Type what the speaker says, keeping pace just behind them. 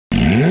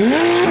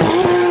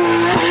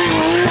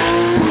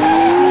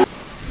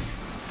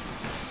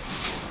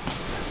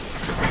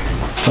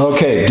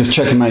Okay, just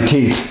checking my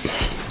teeth.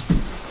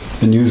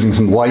 Been using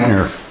some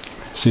whitener.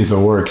 See if it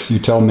works. You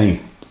tell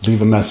me.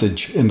 Leave a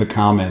message in the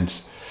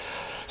comments.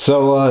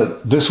 So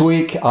this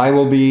week I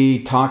will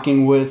be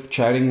speaking with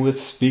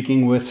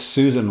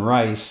Susan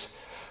Rice,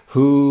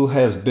 who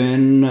has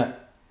been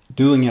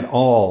doing it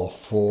all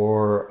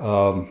for,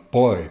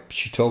 boy,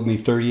 she told me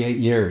 38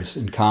 years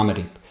in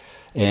comedy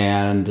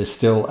and is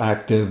still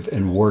active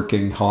and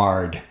working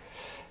hard.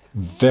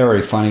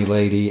 Very funny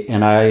lady.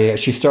 And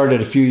she started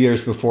a few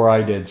years before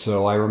I did,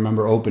 so I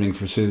remember opening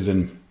for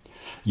Susan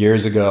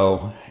years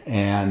ago.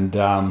 And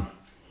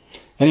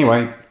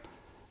anyway,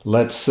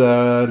 let's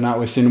not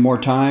waste any more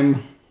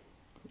time.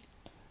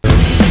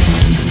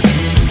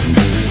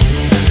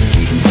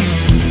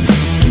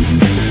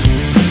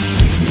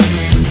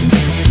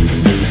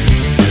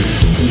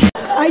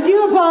 I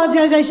do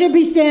apologize. I should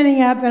be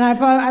standing up, and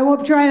I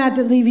will try not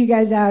to leave you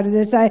guys out of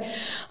this. I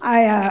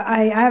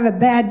have a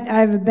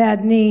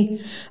bad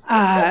knee.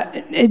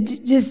 It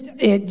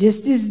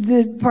just is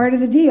the part of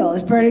the deal.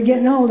 It's part of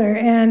getting older.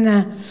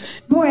 And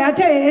boy, I'll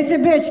tell you, it's a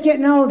bitch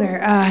getting older.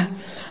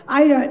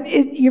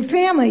 Your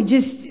family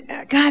just,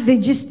 God, they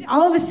just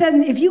all of a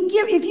sudden, if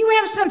you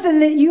have something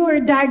that you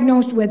are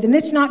diagnosed with and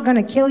it's not going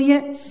to kill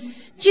you,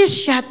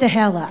 just shut the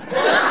hell up.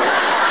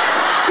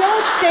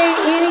 Don't say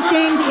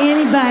anything to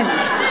anybody.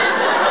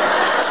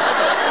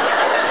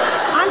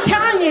 I'm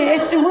telling you,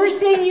 it's the worst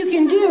thing you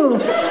can do.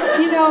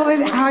 You know,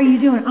 how are you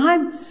doing?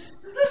 I'm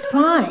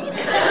fine.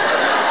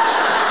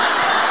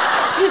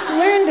 Just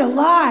learn to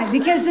lie,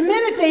 because the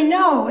minute they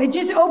know, it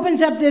just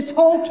opens up this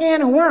whole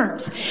can of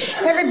worms.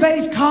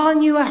 Everybody's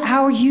calling you,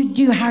 how are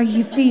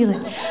you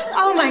feeling?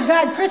 Oh my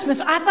God, Christmas.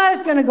 I thought I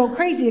was going to go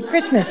crazy at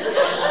Christmas.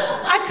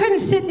 I couldn't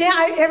sit down.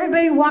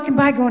 Everybody walking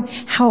by going,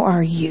 how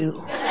are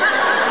you?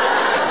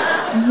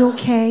 Are you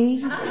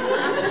okay?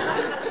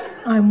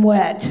 I'm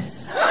wet.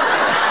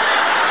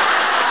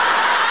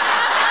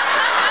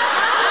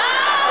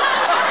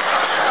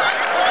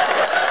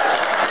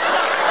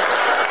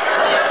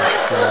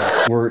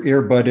 We're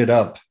earbudded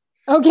up.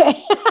 Okay.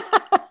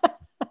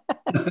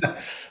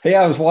 Hey,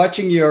 I was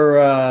watching your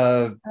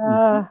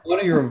one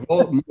of your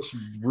most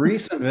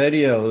recent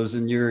videos,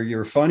 and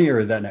you're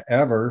funnier than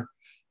ever.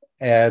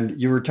 And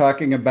you were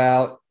talking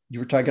about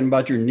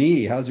your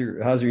knee. How's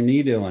your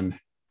knee doing?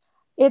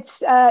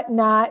 It's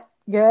not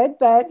good,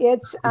 but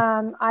it's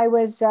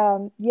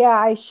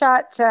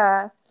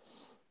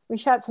we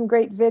shot some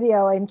great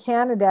video in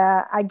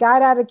Canada. I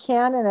got out of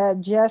Canada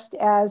just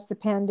as the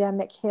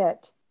pandemic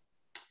hit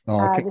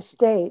the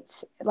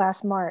States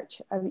last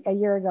March, a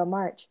year ago,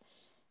 March.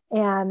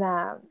 And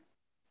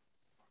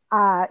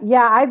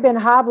I've been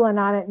hobbling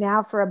on it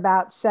now for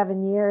about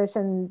 7 years,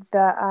 and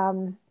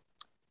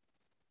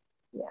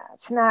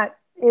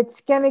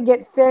it's going to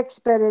get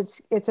fixed, but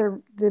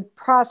the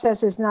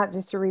process is not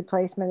just a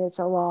replacement. It's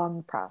a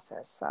long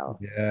process. So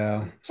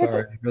yeah,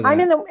 sorry. I'm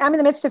in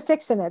the midst of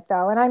fixing it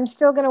though. And I'm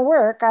still going to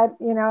work.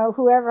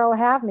 Whoever will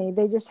have me,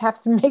 they just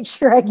have to make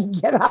sure I can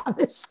get on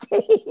the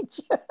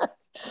stage.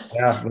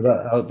 Yeah,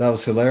 that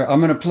was hilarious.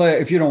 I'm going to play,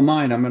 if you don't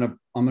mind, I'm going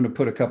to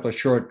put a couple of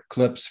short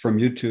clips from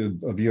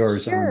YouTube of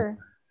yours.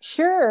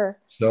 Sure.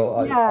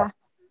 So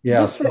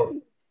Just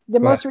the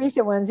most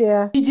recent ones,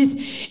 yeah. You just,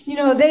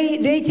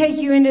 they take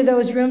you into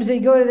those rooms. They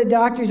go to the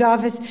doctor's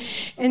office,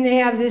 and they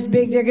have this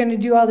big. They're going to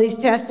do all these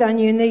tests on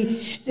you, and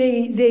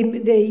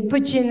they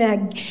put you in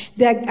that.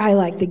 I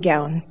like the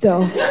gown,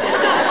 though.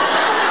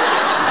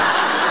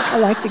 I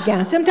like the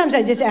gown. Sometimes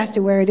I just ask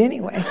to wear it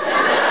anyway.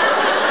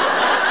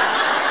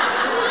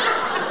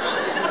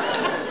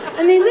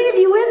 And they leave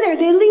you in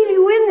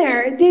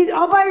there. They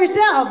all by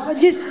yourself.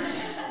 Just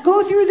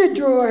go through the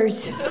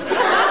drawers.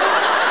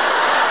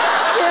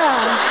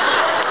 Yeah.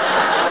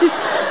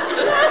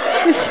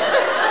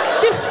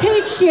 Just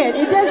take shit.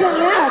 It doesn't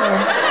matter.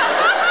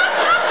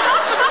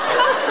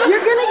 You're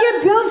gonna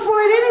get billed for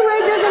it anyway.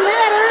 It doesn't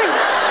matter.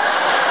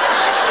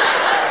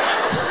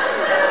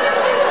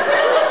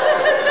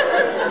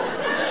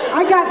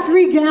 I got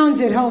 3 gowns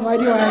at home. I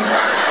do.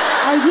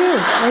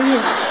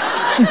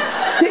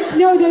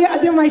 No,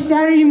 they're my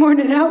Saturday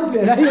morning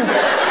outfit. I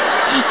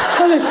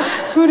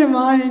put them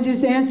on and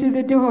just answer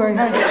the door.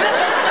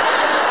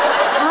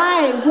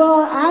 Hi,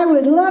 well, I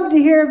would love to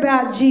hear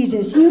about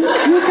Jesus. You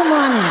come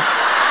on in.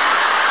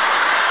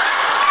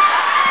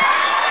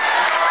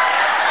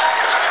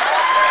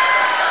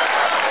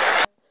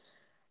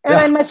 And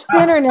I'm much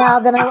thinner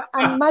now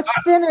I'm much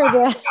thinner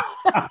than.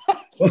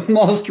 The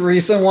most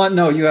recent one?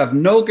 No, you have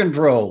no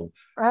control.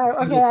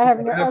 Okay, I have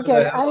no.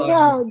 Okay, I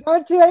know.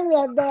 Don't say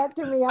that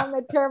to me. I'm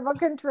a terrible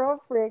control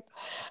freak.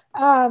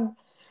 Part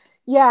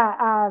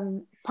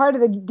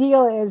of the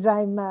deal is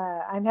I'm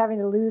having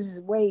to lose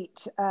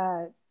weight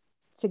to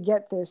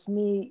get this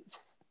knee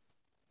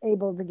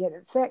able to get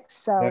it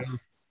fixed. So, yeah.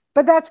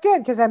 But that's good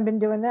because I've been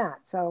doing that.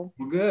 So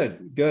well,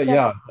 good.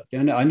 Yeah.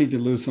 And I need to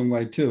lose some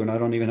weight too, and I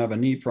don't even have a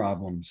knee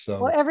problem. So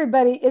well,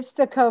 it's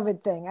the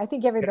COVID thing. I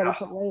think everybody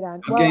put weight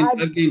on.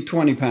 I've gained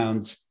 20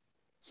 pounds.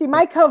 See,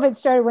 my COVID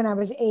started when I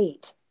was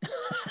 8.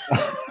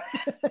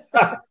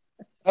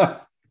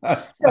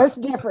 So it's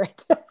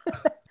different.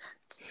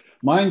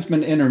 Mine's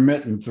been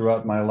intermittent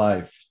throughout my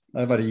life.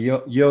 I've had a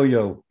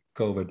yo-yo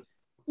COVID.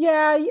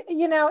 Yeah,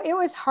 you know, it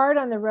was hard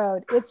on the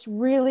road. It's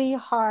really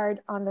hard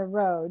on the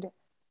road.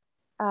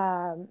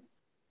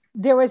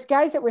 There was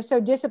guys that were so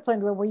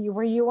disciplined.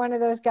 Were you one of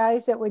those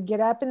guys that would get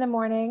up in the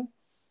morning,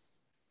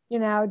 you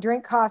know,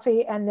 drink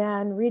coffee and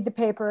then read the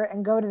paper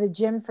and go to the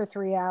gym for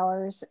 3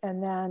 hours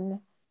and then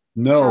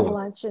have No.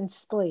 lunch and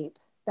sleep?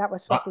 That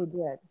was what we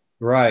did.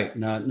 Right.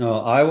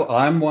 No.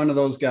 I'm one of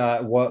those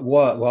guys. What?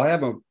 Well, I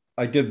haven't.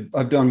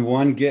 I've done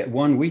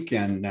one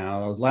weekend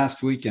now.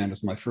 Last weekend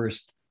was my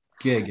first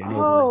gig in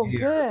over a year.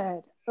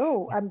 Good.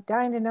 Oh, I'm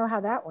dying to know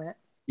how that went.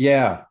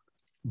 Yeah,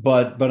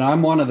 but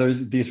I'm one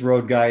of these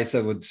road guys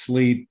that would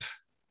sleep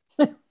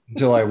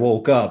until I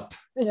woke up.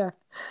 Yeah.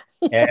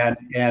 and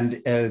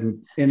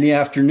in the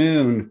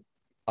afternoon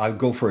I'd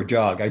go for a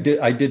jog. I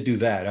did do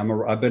that.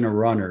 I've been a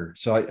runner,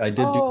 so I did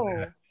do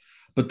that.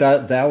 But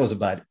that was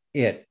about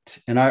it.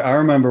 And I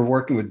remember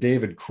working with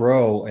David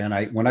Crow, and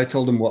when I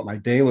told him what my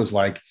day was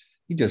like,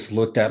 he just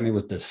looked at me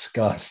with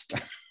disgust.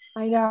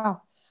 I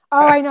know.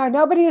 Oh, I know.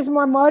 Nobody is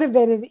more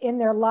motivated in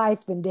their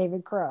life than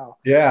David Crow.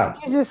 Yeah.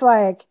 He's just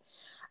like,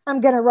 I'm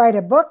going to write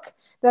a book,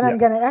 then I'm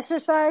going to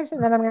exercise,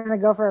 and then I'm going to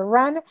go for a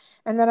run,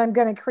 and then I'm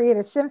going to create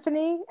a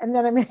symphony, and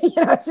then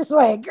it's just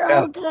like,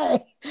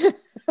 okay.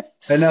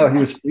 I know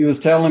he was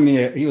telling me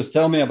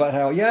about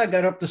how, I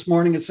got up this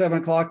morning at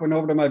 7:00, went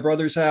over to my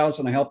brother's house,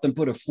 and I helped him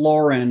put a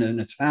floor in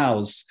his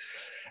house.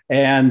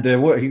 And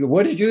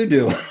what did you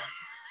do?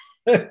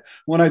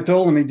 When I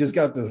told him, he just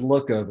got this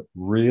look of,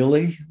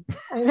 really?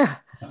 I know.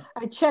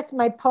 I checked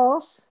my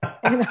pulse,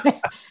 and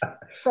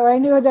so I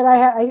knew that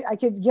I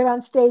could get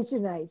on stage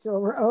tonight. So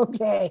we're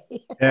okay.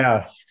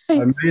 Yeah,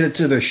 I made it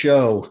to the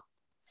show.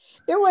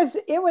 It was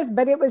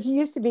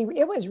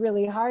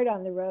really hard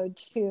on the road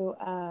to,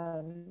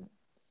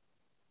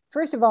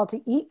 first of all,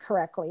 to eat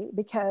correctly,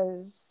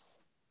 because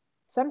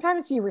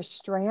sometimes you were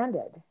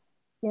stranded,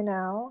 you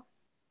know,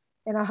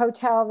 in a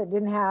hotel that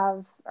didn't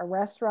have a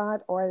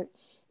restaurant, or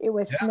it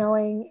was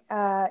snowing,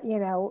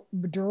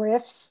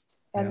 drifts,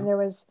 and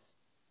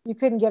you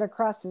couldn't get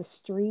across the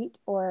street,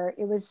 or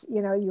it was,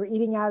 you were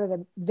eating out of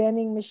the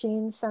vending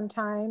machines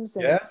sometimes.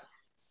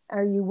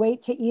 Or you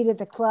wait to eat at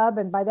the club,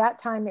 and by that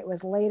time it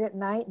was late at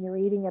night and you're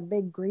eating a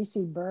big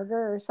greasy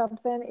burger or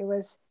something. It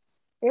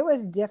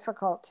was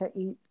difficult to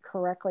eat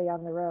correctly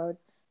on the road.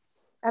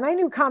 And I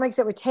knew comics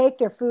that would take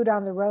their food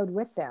on the road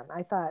with them.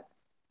 I thought,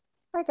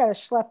 I got to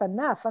schlep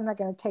enough. I'm not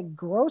going to take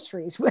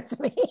groceries with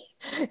me,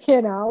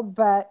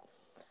 but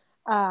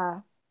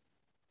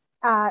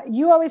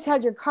you always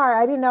had your car.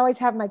 I didn't always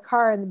have my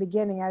car in the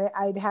beginning.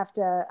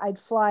 I'd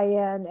fly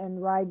in and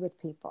ride with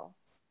people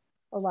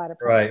a lot of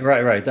places.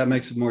 Right. That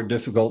makes it more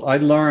difficult. I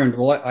learned,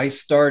 I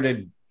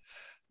started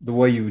the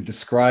way you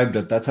described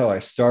it. That's how I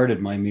started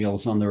my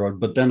meals on the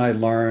road. But then I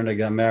learned, I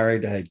got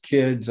married, I had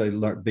kids,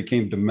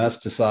 became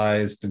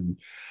domesticized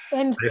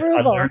and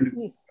frugal.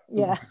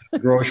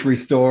 Grocery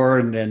store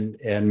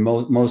and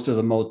most of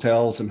the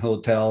motels and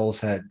hotels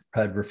had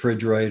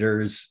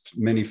refrigerators,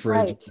 mini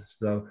fridges. Right.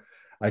 So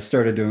I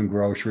started doing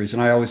groceries,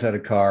 and I always had a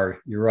car.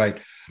 You're right.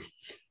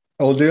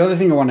 Oh, the other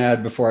thing I want to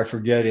add before I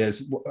forget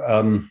is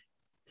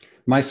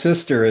my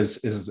sister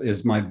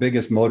is my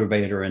biggest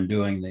motivator in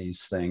doing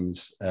these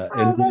things.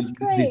 That's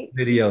great.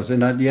 These videos.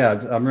 And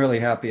I'm really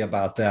happy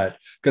about that,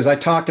 because I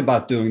talked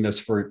about doing this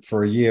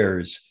for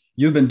years.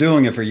 You've been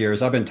doing it for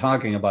years. I've been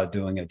talking about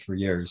doing it for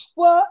years.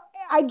 Well,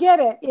 I get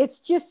it.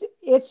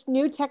 It's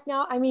new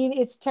technology. I mean,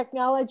 it's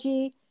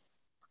technology.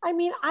 I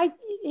mean,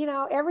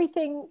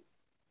 everything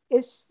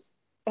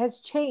has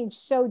changed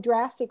so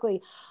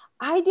drastically.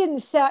 I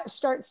didn't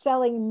start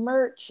selling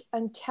merch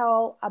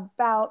until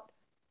about,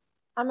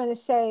 I'm going to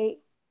say,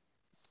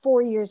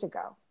 4 years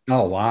ago.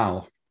 Oh,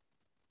 wow.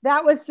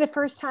 That was the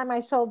first time I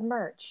sold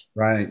merch.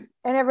 Right.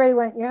 And everybody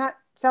went, "You're not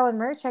selling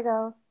merch?" I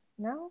go,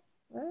 no,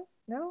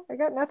 I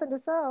got nothing to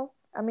sell.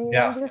 I mean,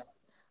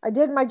 I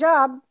did my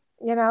job,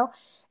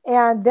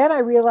 and then I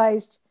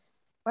realized,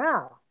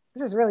 wow,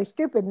 this is really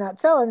stupid not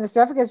selling this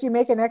stuff, because you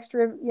make an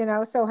extra,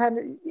 so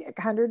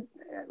 100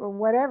 or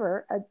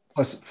whatever.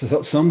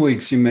 So some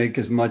weeks you make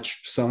as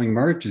much selling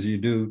merch as you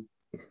do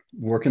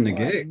working the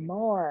gig.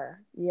 More.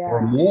 Yeah.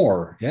 Or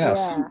more. Yeah.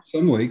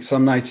 Some weeks,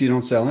 some nights you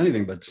don't sell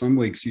anything, but some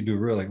weeks you do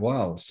really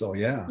well. So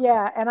yeah.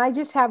 Yeah. And I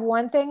just have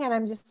one thing, and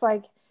I'm just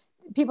like,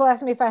 people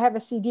ask me if I have a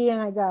CD,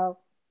 and I go,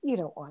 you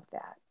don't want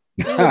that.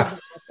 You don't want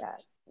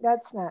that.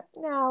 Let's not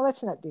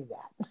do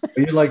that.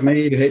 Are you like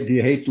me? Do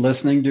you hate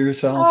listening to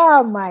yourself?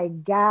 Oh my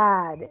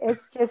God.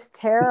 It's just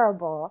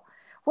terrible.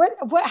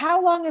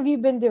 How long have you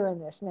been doing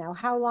this now?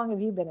 How long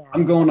have you been at it?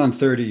 I'm going on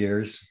 30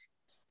 years.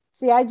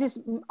 See, Art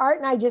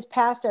and I just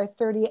passed our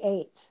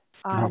 38th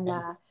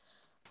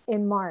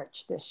in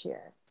March this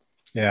year.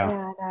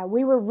 Yeah. And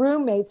we were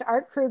roommates.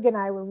 Art Krug and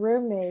I were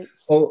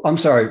roommates. Oh, I'm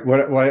sorry.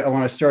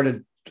 When I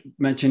started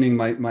mentioning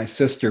my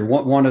sister,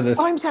 one of the...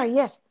 Oh, I'm sorry.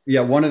 Yes.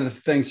 Yeah. One of the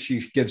things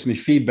she gives me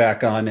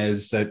feedback on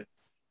is that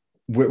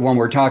when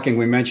we're talking,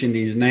 we mention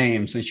these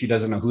names and she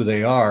doesn't know who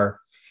they are.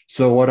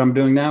 So what I'm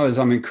doing now is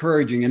I'm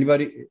encouraging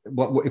anybody,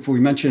 if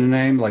we mention a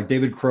name like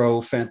David Crow,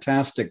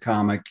 fantastic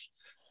comic,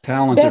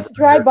 talented. Best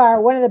dry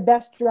bar, one of the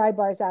best dry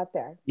bars out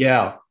there.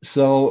 Yeah.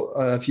 So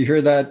if you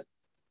hear that,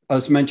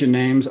 us mention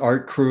names,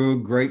 Art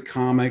Krug, great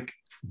comic,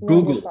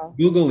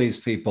 Google these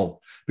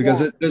people,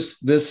 because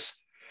this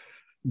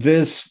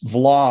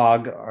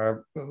vlog,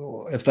 or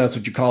if that's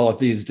what you call it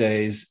these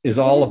days, is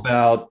all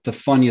about the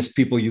funniest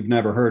people you've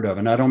never heard of.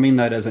 And I don't mean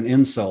that as an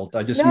insult.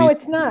 I just mean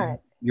it's not.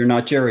 You're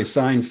not Jerry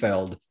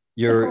Seinfeld.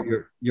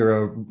 You're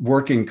a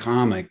working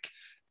comic,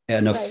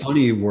 and a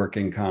funny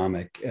working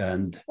comic.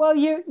 And well,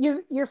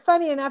 you're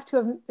funny enough to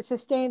have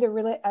sustained a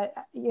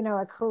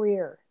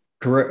career.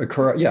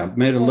 Yeah,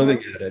 made a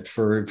living at it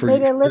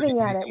made a living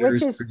at it,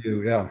 which is for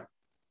you, yeah.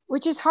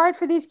 Which is hard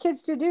for these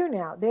kids to do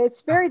now.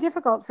 It's very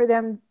difficult for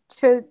them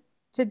to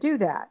do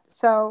that.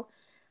 So,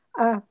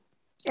 and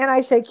I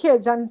say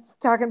kids, I'm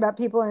talking about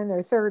people in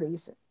their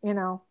 30s,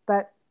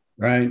 but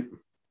right.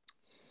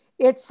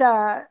 It's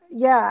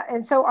yeah.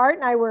 And so Art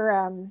and I were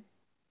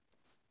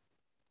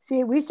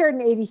we started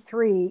in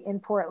 '83 in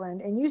Portland,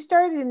 and you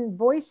started in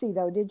Boise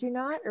though, did you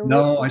not? Or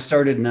no, I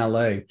started in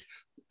LA.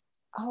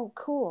 Oh,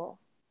 cool.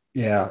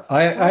 Yeah,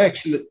 I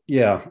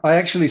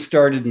actually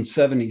started in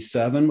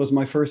 '77 was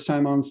my first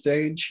time on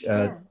stage.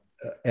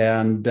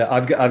 And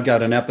I've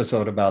got an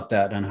episode about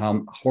that and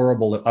how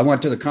horrible I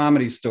went to the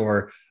Comedy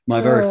Store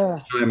my very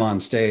first time on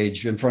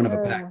stage in front of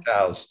a packed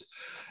house,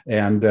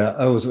 and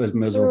it was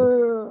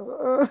miserable.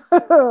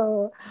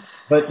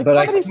 But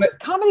the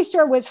Comedy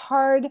Store was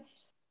hard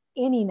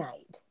any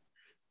night.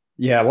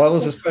 Yeah, well, it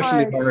was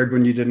especially hard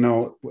when you didn't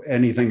know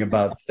anything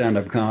about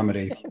stand-up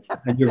comedy,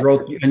 and you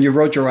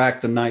wrote your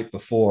act the night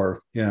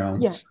before, Yeah,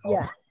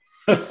 so.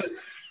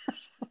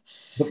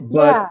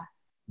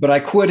 But I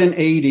quit in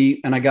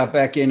 '80 and I got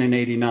back in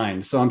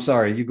 '89. So I'm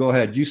sorry. You go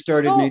ahead. You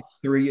started in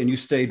 '83 and you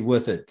stayed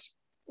with it.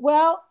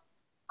 Well,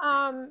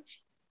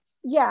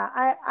 yeah,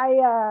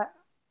 I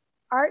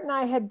Art and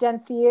I had done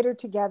theater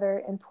together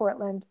in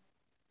Portland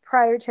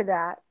prior to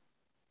that,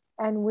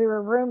 and we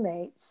were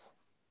roommates.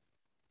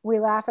 We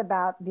laugh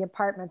about the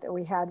apartment that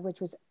we had, which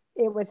was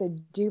a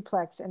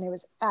duplex, and it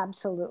was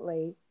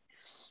absolutely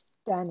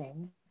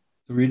stunning.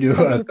 So we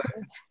do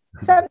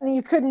something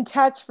you couldn't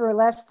touch for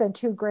less than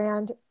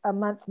 $2,000 a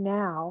month.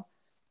 Now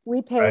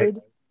we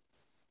paid,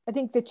 I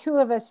think the two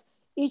of us,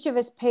 each of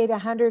us paid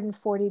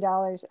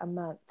 $140 a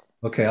month.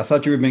 Okay, I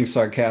thought you were being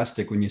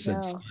sarcastic when you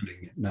said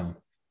stunning.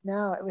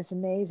 No, it was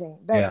amazing.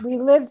 But we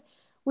lived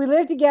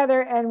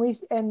together,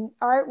 and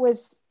Art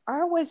was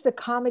the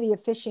comedy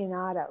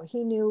aficionado.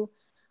 He knew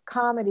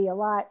comedy a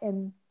lot,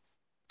 and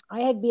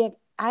I had been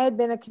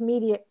a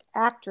comedic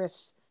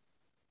actress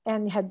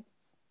and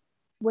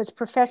was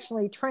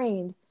professionally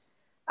trained,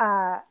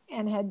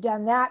 and had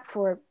done that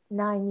for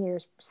 7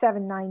 to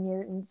 9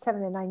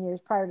 years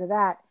prior to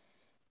that.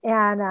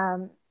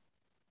 And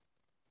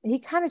he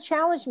kind of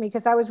challenged me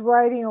because I was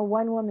writing a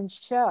one-woman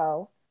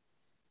show,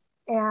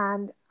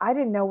 and I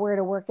didn't know where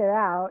to work it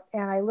out.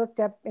 And I looked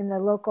up in the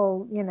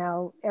local,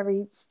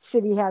 every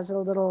city has a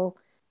little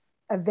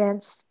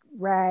events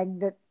rag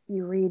that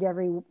you read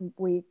every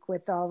week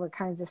with all the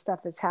kinds of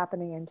stuff that's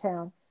happening in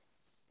town.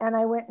 And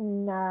I went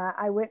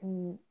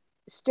and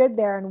stood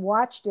there and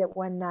watched it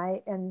one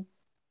night. And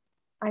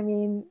I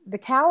mean, the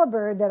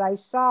caliber that I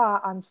saw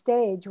on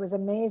stage was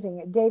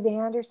amazing. Dave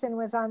Anderson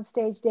was on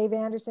stage. Dave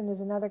Anderson is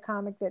another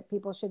comic that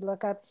people should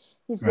look up.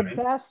 He's the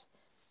best.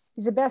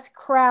 He's the best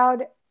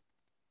crowd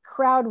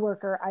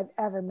worker I've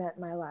ever met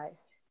in my life.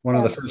 One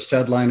of the first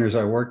headliners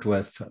I worked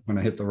with when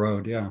I hit the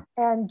road. Yeah.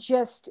 And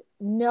just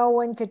no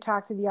one could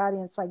talk to the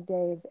audience like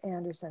Dave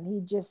Anderson.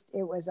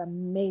 It was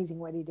amazing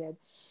what he did.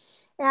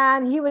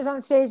 And he was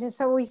on stage. And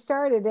so we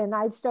started, and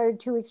I'd started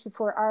 2 weeks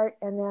before Art.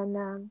 And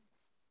then,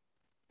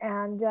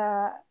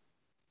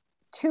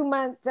 2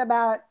 months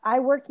I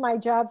worked my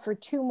job for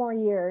 2 more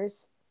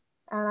years,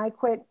 and I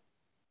quit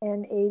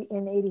in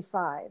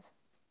 '85.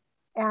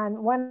 And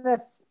one of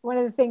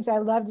the things I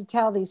love to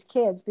tell these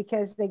kids,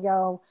 because they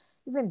go,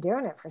 "You've been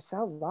doing it for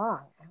so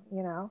long,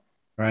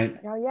 Right.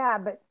 Yeah,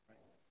 but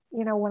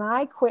when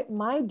I quit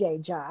my day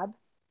job,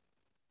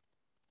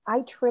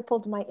 I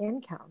tripled my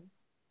income.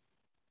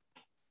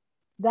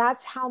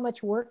 That's how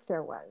much work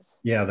there was.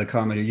 Yeah, the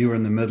comedy. You were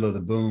in the middle of the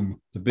boom,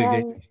 the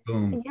big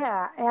boom.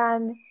 Yeah,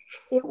 and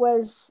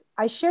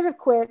I should have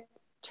quit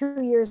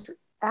 2 years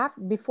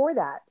before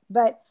that,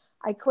 but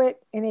I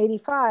quit in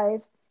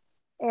 '85,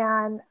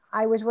 and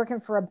I was working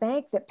for a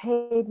bank that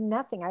paid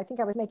nothing. I think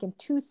I was making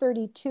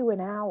 $2.32 an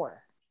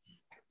hour.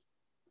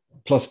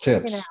 Plus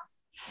tips.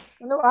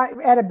 No,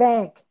 at a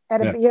bank.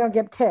 You don't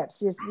get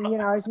tips.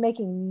 I was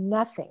making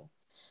nothing.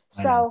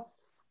 So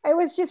it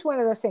was just one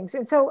of those things.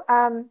 And so,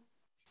 and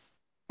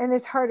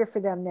it's harder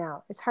for them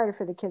now. It's harder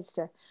for the kids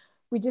to.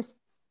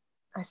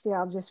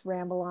 I'll just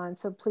ramble on.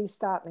 So please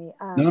stop me.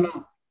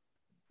 No,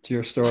 it's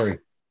your story.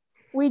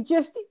 We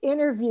just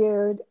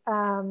interviewed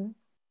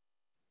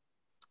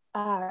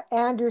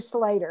Andrew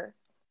Slater,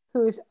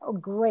 who's a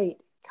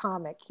great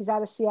comic. He's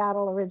out of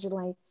Seattle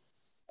originally,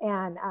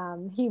 and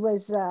he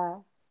was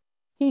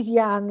he's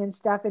young and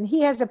stuff, and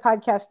he has a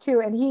podcast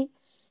too. And he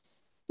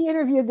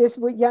interviewed this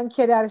young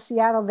kid out of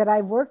Seattle that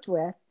I've worked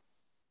with.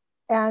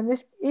 And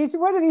this is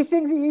one of these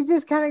things that you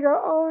just kind of go,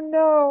 oh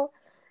no.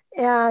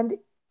 And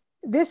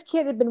this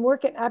kid had been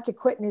working up to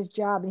quitting his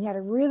job, and he had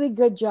a really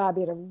good job.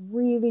 He had a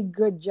really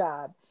good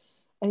job,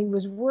 and he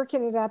was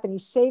working it up, and he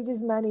saved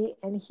his money,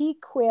 and he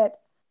quit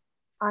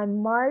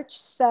on March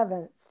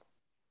 7th,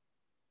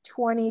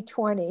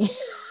 2020.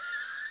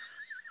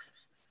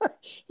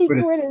 He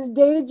quit his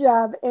day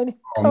job, and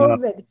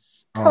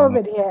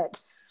COVID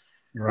hit.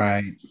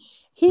 Right.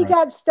 He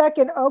got stuck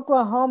in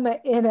Oklahoma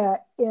in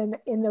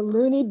the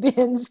Looney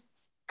Bins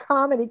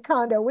comedy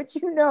condo, which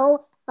you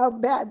know how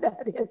bad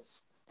that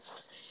is.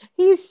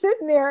 He's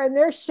sitting there, and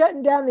they're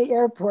shutting down the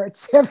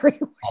airports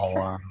everywhere. Oh,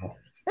 wow.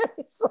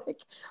 It's like,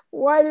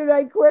 why did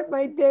I quit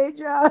my day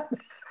job?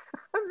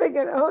 I'm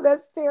thinking, oh,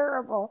 that's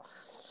terrible.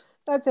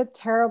 That's a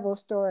terrible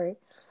story.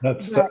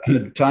 That's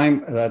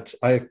time.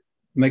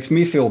 Makes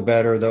me feel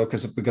better though,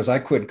 because I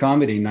quit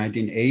comedy in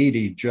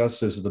 1980,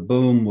 just as the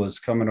boom was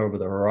coming over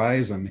the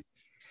horizon.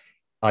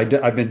 I've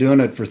been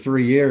doing it for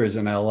 3 years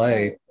in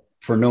LA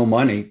for no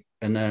money,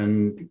 and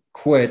then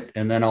quit.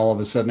 And then all of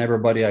a sudden,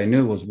 everybody I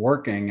knew was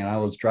working, and I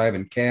was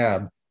driving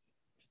cab.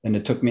 And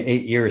it took me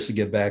 8 years to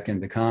get back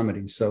into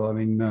comedy. So, I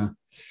mean,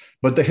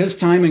 but his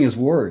timing is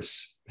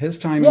worse. His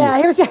timing.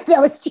 Yeah,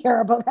 that was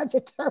terrible. That's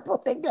a terrible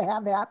thing to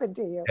have happen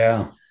to you.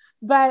 Yeah.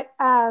 But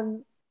I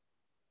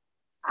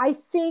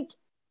think.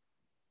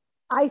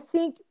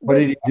 What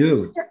did he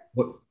do?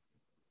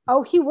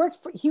 Oh, he worked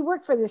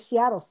for the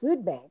Seattle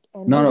Food Bank.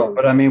 And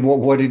but I mean,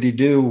 what did he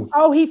do?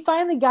 Oh, he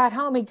finally got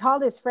home. He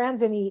called his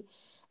friends, and he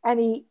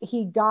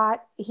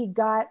got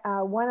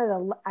one of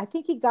the, I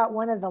think he got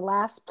one of the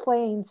last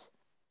planes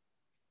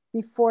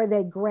before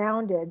they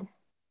grounded,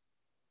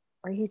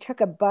 or he took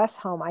a bus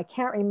home. I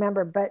can't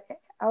remember, but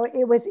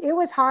it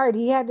was hard.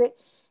 He had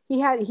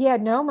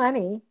no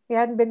money. He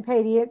hadn't been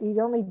paid. He'd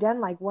only done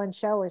like one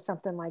show or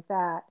something like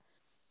that.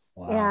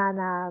 Wow.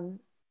 And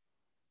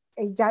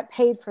he got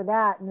paid for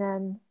that, and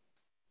then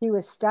he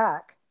was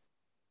stuck.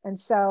 And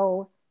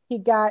so he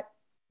got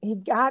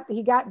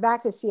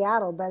back to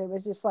Seattle, but it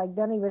was just like,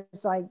 then he was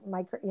like,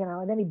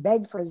 and then he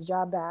begged for his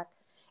job back,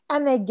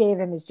 and they gave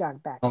him his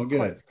job back, of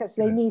course, because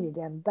they needed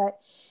him. But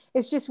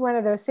it's just one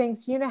of those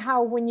things. You know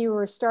how when you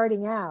were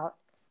starting out,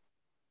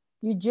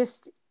 you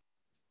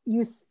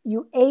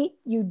ate,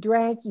 you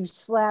drank, you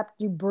slept,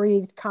 you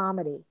breathed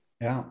comedy.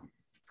 Yeah.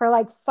 For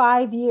like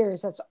 5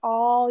 years, that's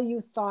all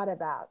you thought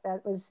about.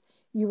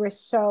 You were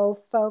so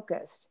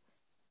focused,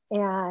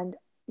 and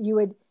you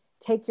would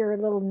take your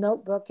little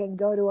notebook and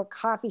go to a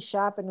coffee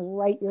shop and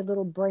write your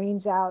little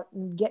brains out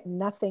and get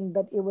nothing,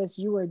 but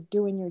you were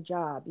doing your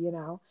job,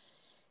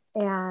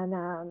 and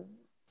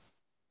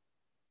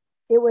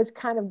it was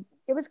kind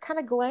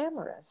of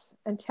glamorous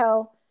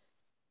until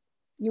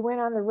you went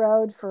on the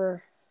road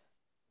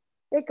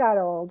it got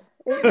old.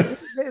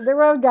 The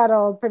road got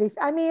old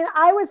I mean,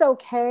 I was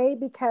okay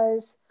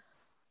because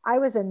I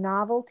was a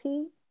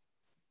novelty.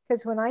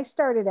 Because when I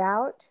started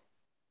out,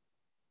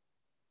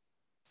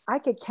 I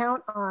could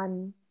count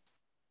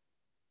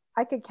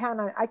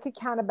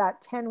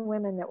about 10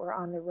 women that were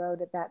on the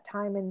road at that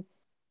time. And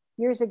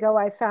years ago,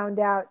 I found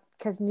out,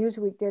 because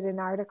Newsweek did an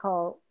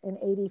article in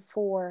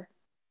 84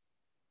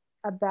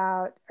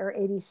 or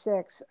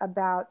 86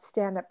 about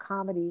stand-up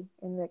comedy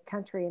in the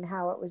country and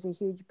how it was a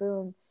huge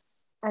boom.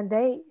 And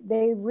they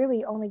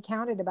really only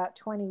counted about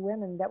 20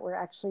 women that were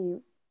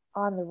actually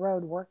on the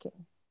road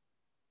working.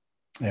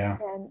 Yeah.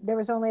 And there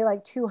was only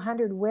like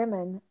 200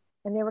 women,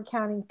 and they were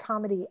counting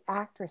comedy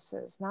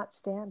actresses, not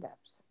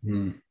stand-ups.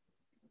 Mm.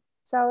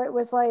 So it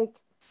was like,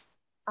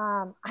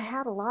 I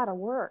had a lot of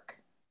work.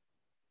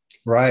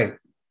 Right.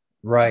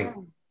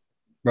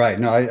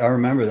 No, I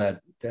remember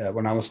that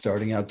when I was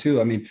starting out too.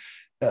 I mean,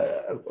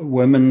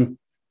 women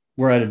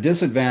were at a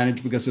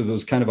disadvantage because it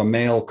was kind of a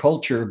male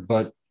culture,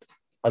 but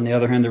on the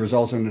other hand, there was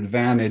also an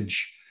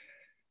advantage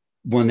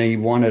when they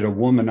wanted a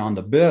woman on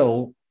the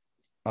bill.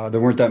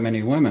 There weren't that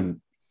many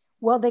women.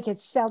 Well, they could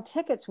sell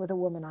tickets with a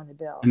woman on the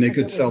bill. And they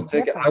could sell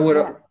tickets.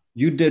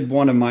 You did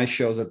one of my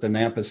shows at the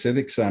Nampa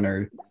Civic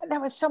Center. That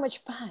was so much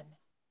fun.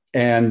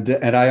 And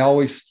I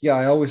always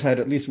had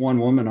at least one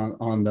woman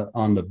on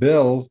the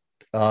bill.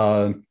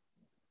 Had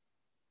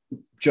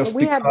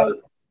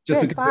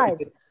 5.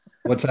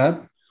 What's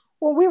that?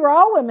 Well, we were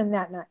all women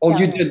that night. Oh,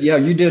 you did. Yeah,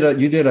 you did the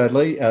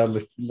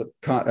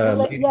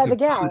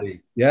gals.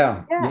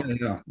 Yeah.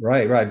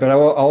 Right. But I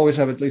always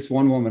have at least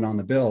one woman on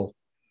the bill.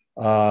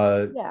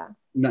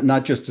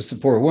 Not just to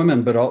support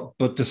women,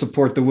 but to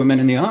support the women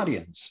in the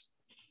audience.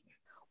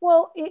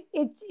 Well, it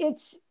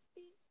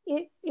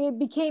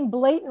became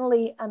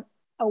blatantly. I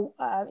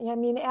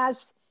mean,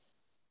 as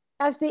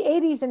the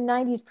 80s and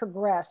 90s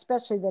progressed,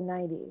 especially the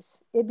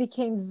 90s, it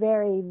became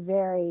very,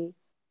 very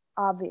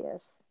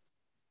obvious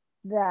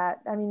that,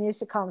 I mean, they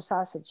used to call them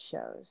sausage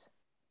shows,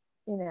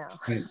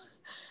 right.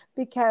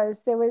 Because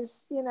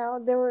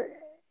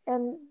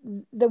and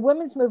the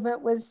women's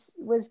movement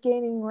was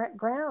gaining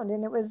ground,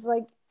 and it was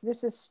like,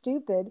 this is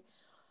stupid.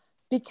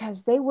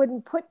 because they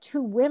wouldn't put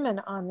two women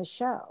on the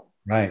show.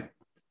 Right.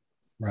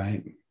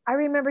 Right. I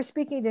remember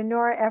speaking to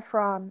Nora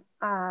Ephron.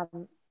 Nora.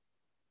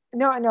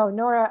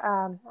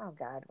 Oh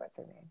God, what's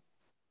her name?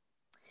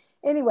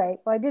 Anyway,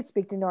 well, I did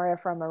speak to Nora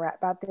Ephron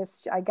about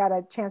this. I got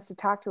a chance to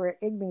talk to her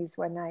at Igby's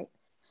one night.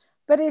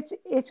 But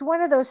it's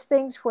one of those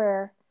things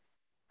where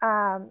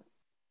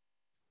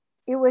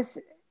it was,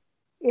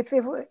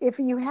 if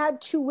you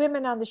had two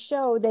women on the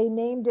show, they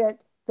named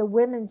it the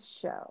women's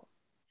show.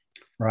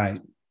 Right.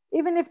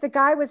 Even if the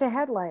guy was a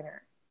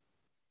headliner,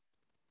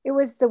 it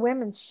was the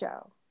women's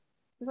show.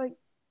 It was like,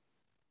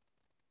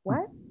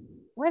 what?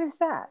 What is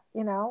that?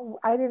 You know,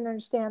 I didn't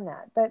understand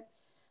that. But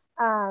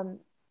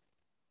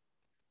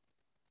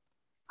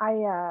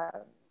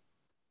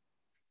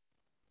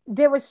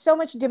there was so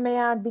much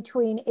demand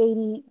between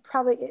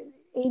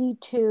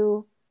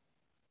 82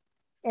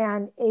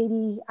 and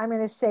 80, I'm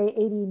going to say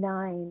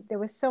 89. There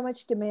was so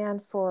much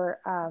demand for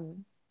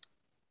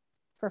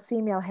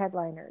female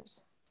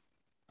headliners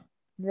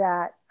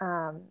that,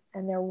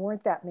 and there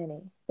weren't that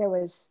many. There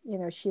was, you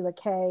know, Sheila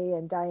Kay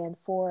and Diane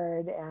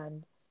Ford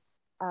and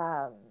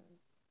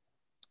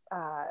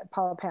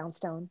Paula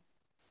Poundstone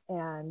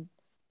and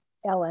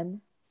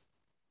Ellen.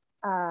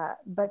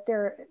 But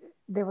there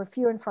were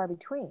few and far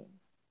between.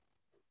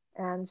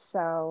 And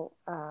so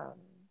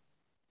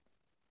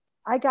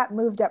I got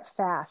moved up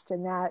fast,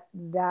 and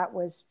that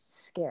was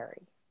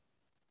scary.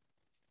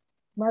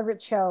 Margaret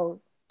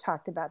Cho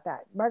talked about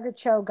that. Margaret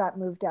Cho got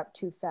moved up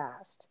too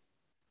fast.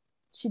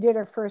 She did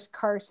her first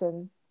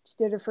Carson. She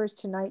did her first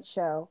Tonight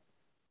Show,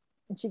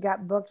 and she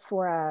got booked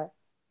for a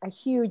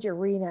huge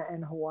arena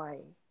in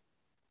Hawaii.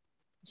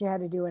 She had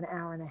to do an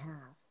hour and a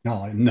half.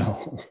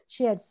 No.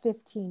 She had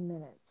 15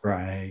 minutes.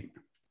 Right.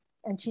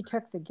 And she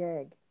took the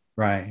gig.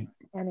 Right.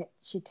 And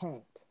she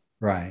tanked.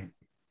 Right.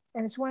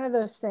 And it's one of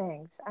those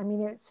things. I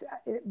mean,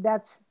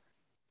 that's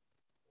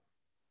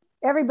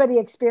everybody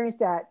experienced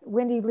that.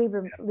 Wendy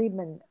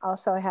Liebman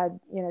also had,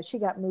 you know, she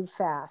got moved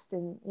fast,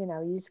 and you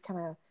know, you just kind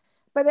of.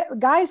 But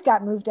guys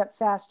got moved up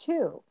fast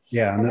too.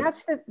 Yeah, and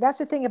that's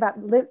the thing about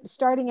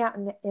starting out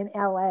in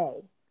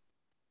LA.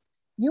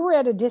 You were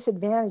at a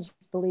disadvantage,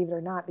 believe it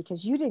or not,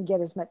 because you didn't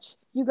get as much.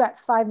 You got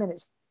 5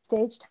 minutes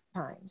stage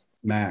times.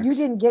 Max. You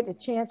didn't get a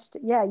chance to.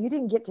 Yeah, you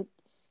didn't get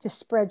to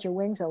spread your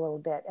wings a little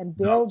bit and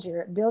build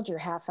your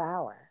half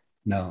hour.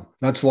 No,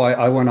 that's why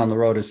I went on the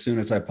road as soon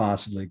as I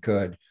possibly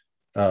could.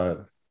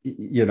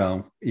 You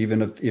know,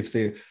 even if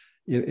it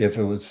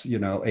was, you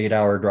know,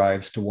 8-hour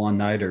drives to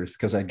one-nighters,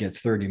 because I'd get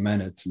 30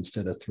 minutes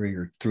instead of 3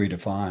 or 3 to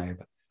 5.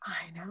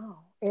 I know.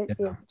 It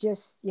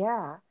just,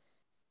 yeah.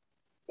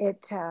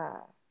 It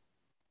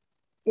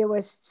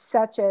was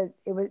such a,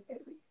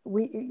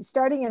 we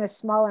starting in a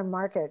smaller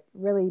market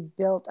really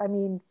built, I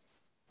mean,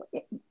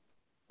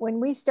 when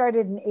we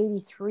started in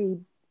 83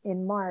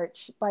 in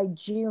March, by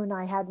June,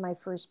 I had my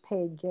first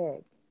paid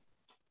gig.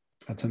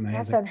 That's amazing.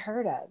 That's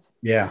unheard of.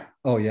 Yeah.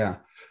 Oh yeah.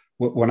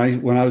 When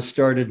I was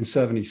started in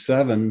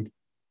 77,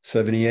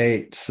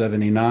 78,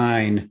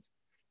 79,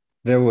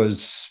 there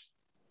was,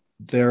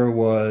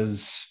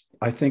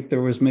 I think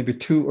there was maybe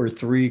 2 or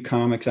 3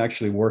 comics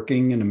actually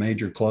working in a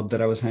major club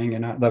that I was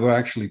hanging out, that were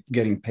actually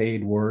getting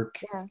paid work.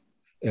 Yeah.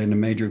 In a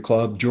major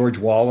club. George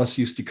Wallace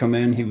used to come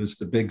in. He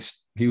was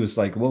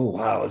like, whoa,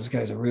 wow, this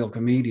guy's a real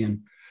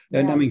comedian.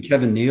 And yeah. I mean,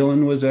 Kevin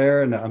Nealon was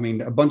there. And I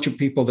mean, a bunch of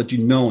people that you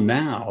know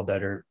now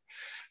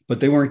but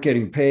they weren't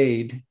getting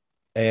paid.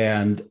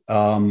 And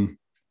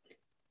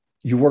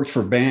you worked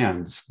for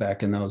bands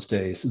back in those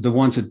days. The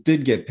ones that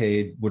did get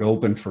paid would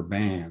open for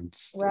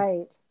bands.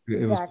 Right.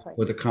 Exactly.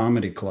 With the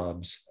comedy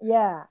clubs.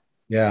 Yeah.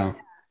 Yeah.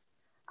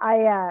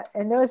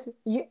 And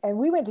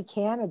we went to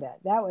Canada.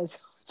 That was,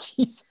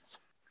 Jesus.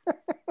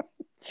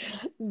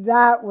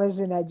 That was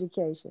an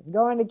education.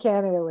 Going to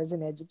Canada was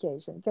an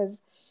education,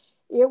 because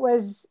it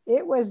was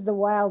the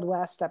Wild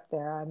West up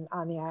there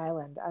on the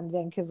island, on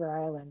Vancouver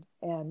Island.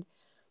 And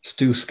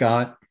Stu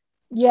Scott.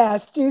 Yeah,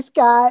 Stu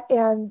Scott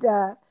and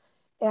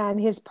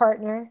his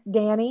partner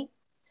Danny.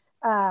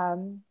 I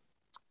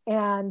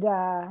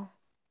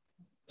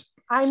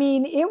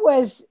mean,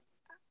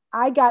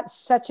 I got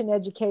such an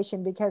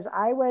education because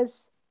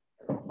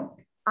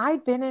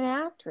I'd been an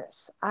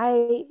actress.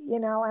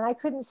 And I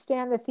couldn't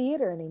stand the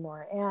theater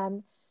anymore.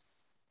 And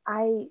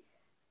I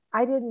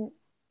didn't,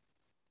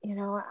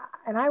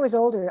 and I was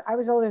older. I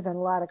was older than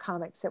a lot of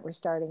comics that were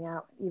starting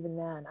out. Even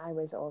then, I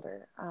was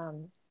older.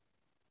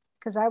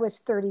 Because I was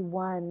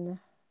 31,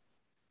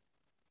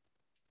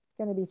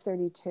 going to be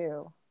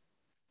 32.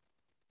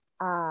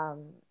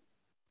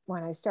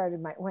 When I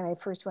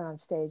first went on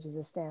stage as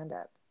a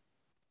stand-up.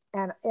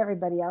 And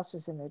everybody else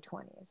was in their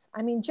 20s.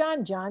 I mean,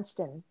 John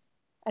Johnston,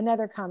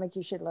 another comic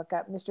you should look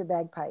up, Mr.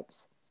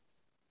 Bagpipes.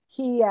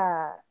 He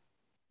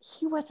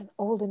wasn't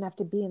old enough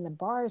to be in the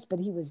bars, but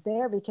he was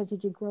there because he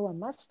could grow a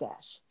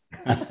mustache.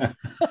 And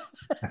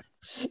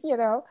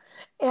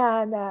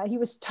he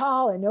was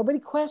tall and nobody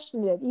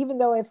questioned it, even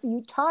though if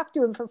you talk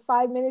to him for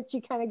 5 minutes,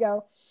 you kind of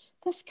go,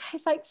 this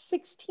guy's like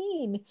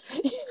 16.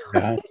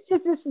 Yeah. He's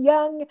just this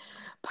young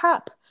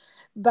pup.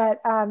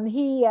 But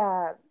he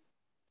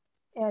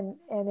and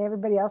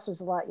everybody else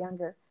was a lot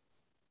younger.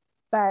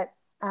 But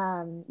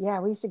yeah,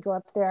 we used to go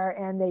up there,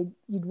 and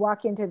you'd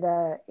walk into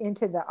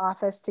the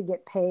office to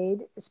get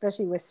paid,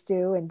 especially with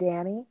Stu and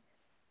Danny,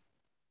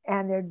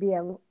 and there'd be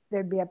a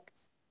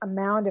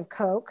mound of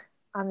Coke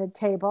on the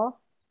table,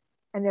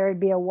 and there would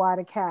be a wad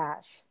of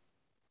cash,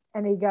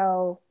 and he'd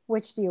go,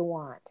 "Which do you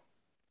want?"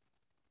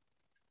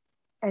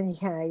 And you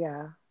kind of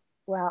go,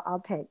 "Well, I'll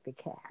take the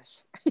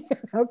cash,"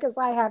 because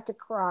I have to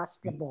cross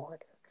the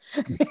border.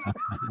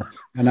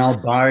 And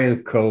I'll buy a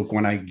Coke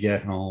when I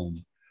get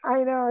home.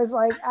 I know. It's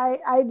like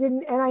I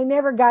didn't, and I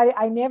never got it.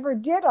 I never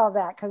did all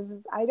that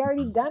because I'd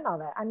already done all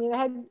that. I mean, I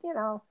had,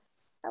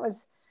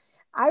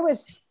 I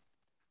was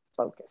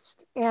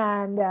focused,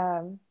 and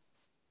uh,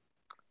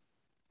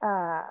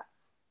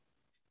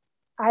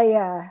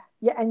 yeah,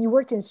 and you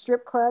worked in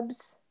strip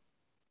clubs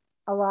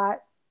a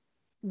lot.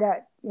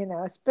 That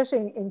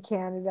especially in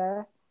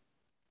Canada.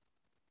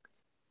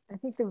 I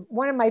think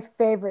one of my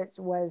favorites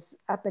was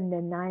up in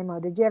Nanaimo.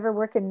 Did you ever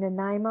work in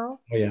Nanaimo?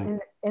 Oh, yeah.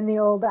 In the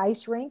old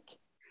ice rink?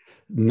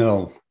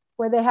 No.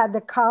 Where they had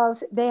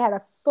they had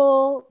a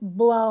full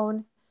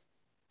blown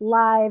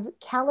live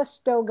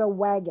Calistoga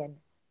wagon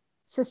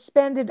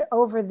suspended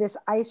over this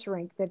ice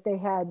rink that they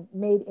had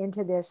made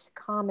into this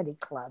comedy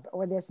club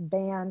or this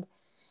band.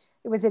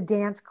 It was a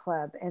dance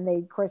club, and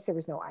of course, there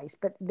was no ice,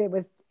 but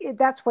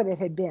that's what it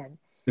had been.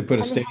 They put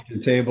a stage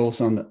and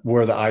tables on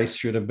where the ice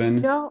should have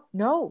been?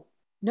 No.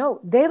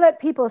 They let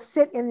people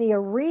sit in the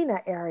arena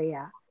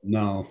area.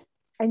 No.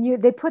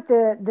 And they put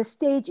the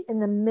stage in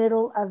the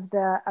middle of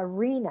the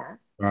arena.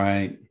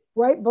 Right.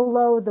 Right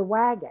below the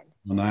wagon.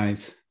 Oh,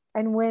 nice.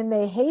 And when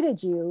they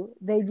hated you,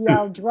 they'd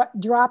yell,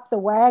 "Drop the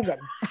wagon."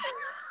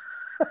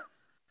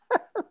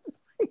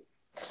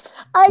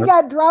 I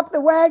got "Drop the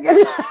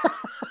wagon."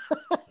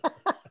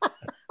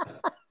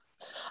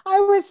 I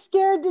was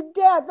scared to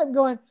death. I'm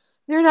going,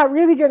 they're not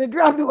really going to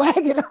drop the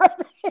wagon, are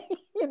they?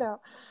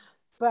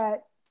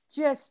 But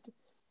just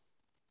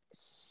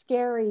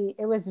scary.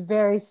 It was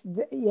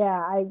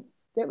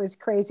it was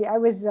crazy. I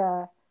was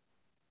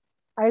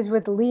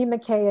with Lee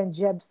McKay and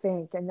Jeb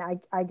Fink, and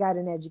I got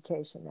an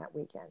education that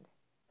weekend.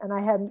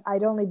 And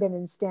I'd only been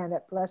in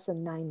stand-up less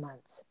than 9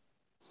 months.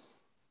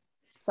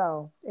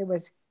 So it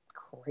was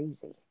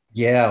crazy.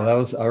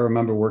 Yeah, I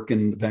remember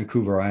working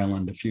Vancouver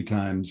Island a few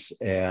times,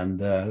 and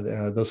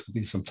those could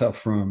be some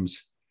tough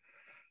rooms.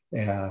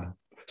 Yeah.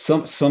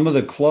 Some of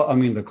the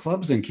the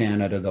clubs in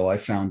Canada, though, I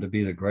found to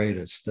be the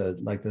greatest,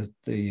 like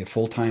the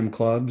full-time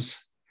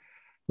clubs.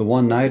 The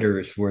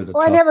one-nighters were the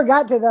I never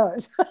got to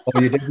those.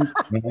 Oh, you didn't?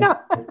 No.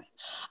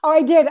 Oh,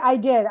 I did.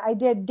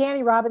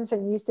 Danny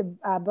Robinson used to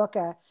book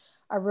a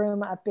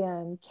room up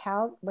in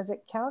was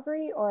it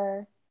Calgary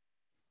or?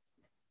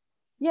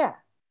 Yeah,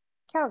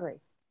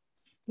 Calgary.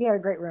 He had a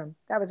great room.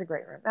 That was a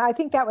great room. I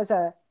think that was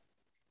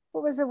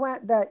what was the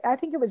one I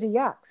think it was a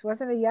Yucks.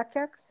 Wasn't it a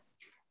Yucks?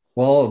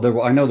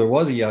 Well, I know there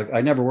was a Yuck.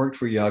 I never worked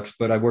for Yucks,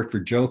 but I worked for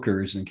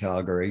Jokers in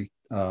Calgary.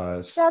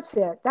 That's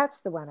it.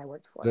 That's the one I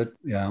worked for.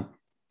 Yeah.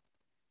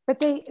 But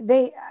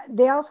they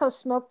also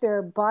smoked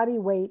their body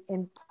weight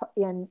in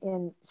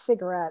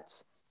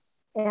cigarettes,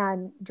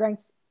 and drank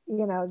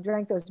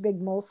those big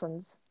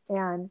Molsons,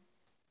 and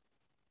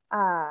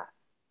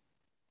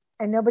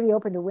nobody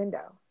opened a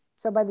window.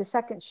 So by the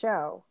second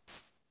show,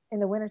 in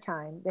the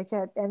wintertime, they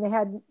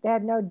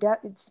had no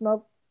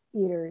smoke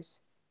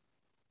eaters.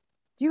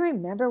 Do you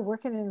remember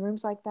working in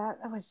rooms like that?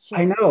 That was just.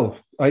 I know.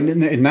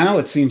 And now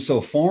it seems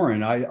so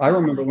foreign. I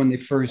remember when they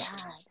first.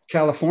 God.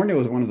 California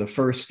was one of the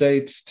first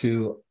states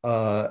to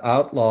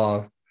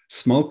outlaw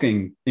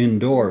smoking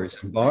indoors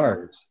in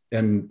bars,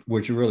 and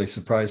which really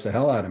surprised the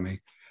hell out of me.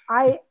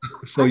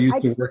 Used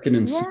to working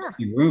in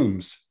 60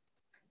 rooms.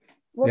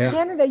 Well, yeah.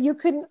 Canada,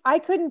 I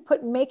couldn't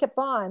put makeup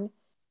on.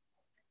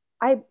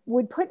 I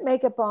would put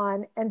makeup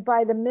on, and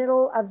by the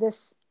middle of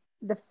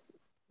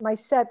my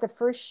set, the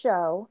first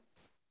show,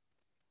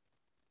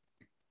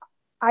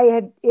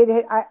 my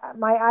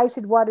eyes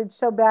had watered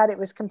so bad it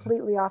was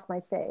completely off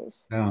my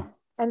face. Yeah.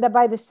 And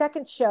by the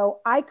second show,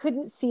 I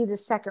couldn't see the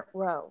second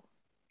row.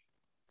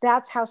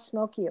 That's how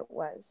smoky it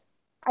was.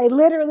 I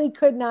literally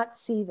could not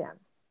see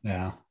them.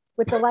 Yeah.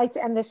 With the lights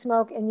and the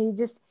smoke, and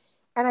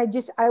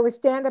I would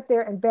stand up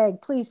there and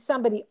beg, "Please,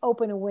 somebody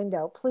open a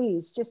window.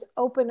 Please, just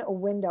open a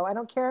window. I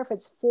don't care if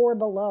it's 4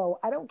 below.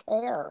 I don't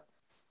care."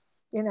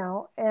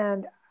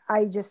 And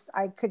I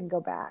couldn't go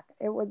back.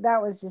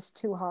 That was just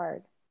too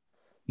hard.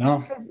 No.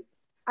 Because,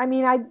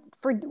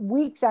 for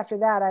weeks after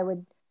that,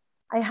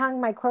 I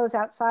hung my clothes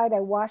outside.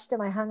 I washed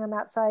them. I hung them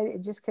outside.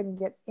 It just couldn't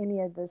get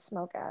any of the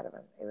smoke out of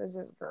them. It was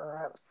just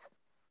gross.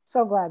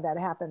 So glad that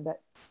happened,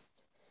 but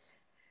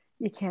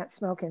you can't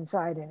smoke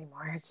inside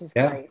anymore. It's just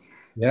great.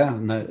 Yeah,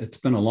 and it's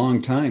been a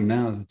long time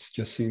now. It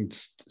just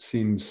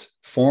seems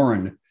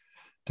foreign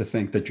to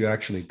think that you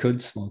actually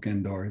could smoke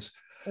indoors.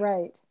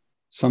 Right.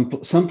 Some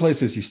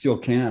places you still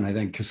can. I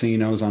think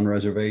casinos on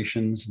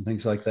reservations and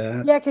things like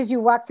that. Yeah, because you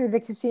walk through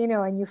the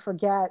casino and you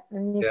forget,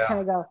 and you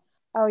kind of go,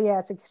 "Oh yeah,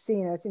 it's a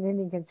casino. It's an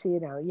Indian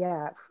casino."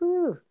 Yeah.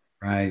 Whew.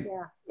 Right.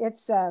 Yeah.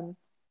 It's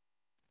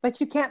But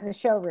you can't in the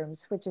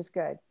showrooms, which is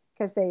good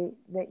because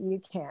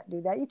you can't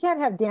do that. You can't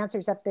have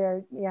dancers up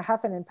there, you know,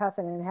 huffing and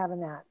puffing and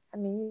having that. I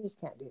mean, you just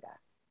can't do that.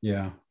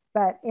 Yeah.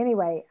 But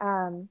anyway,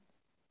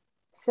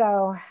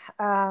 so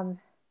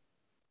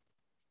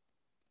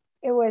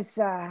it was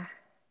a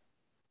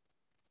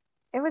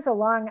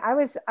long. I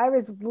was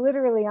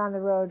literally on the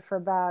road for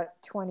about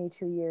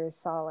 22 years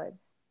solid,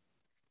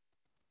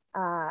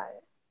 and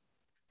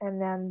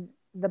then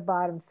the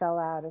bottom fell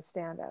out of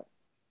stand up.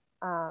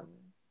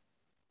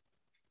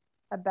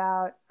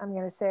 About, I'm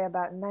going to say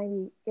about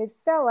 90, it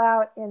fell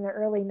out in the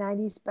early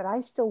 90s, but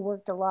I still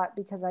worked a lot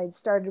because I had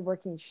started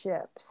working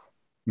ships.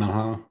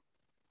 Uh-huh.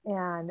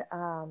 And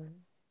I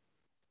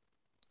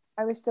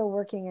was still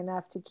working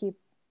enough to keep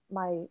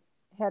my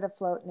head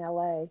afloat in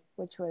LA,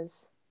 which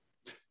was.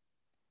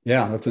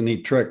 Yeah, that's a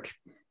neat trick.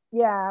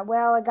 Yeah,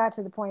 well, it got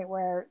to the point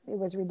where it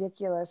was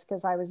ridiculous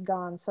because I was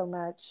gone so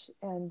much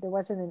and there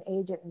wasn't an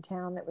agent in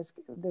town that was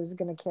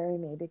going to carry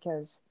me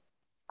because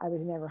I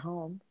was never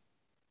home.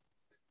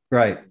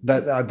 Right.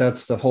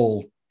 That's the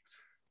whole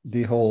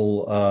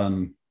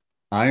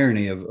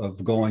irony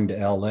of going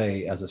to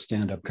LA as a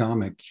stand-up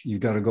comic. You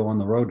got to go on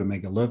the road to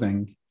make a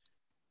living,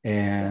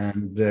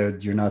 and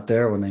you're not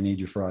there when they need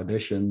you for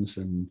auditions,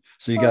 and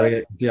so you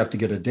have to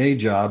get a day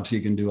job so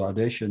you can do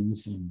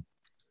auditions. And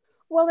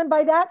well, and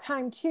by that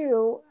time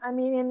too, I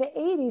mean, in the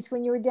 80s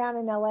when you were down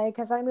in LA,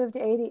 because I moved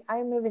in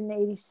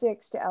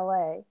 86 to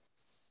LA.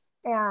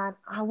 And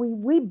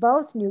we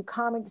both knew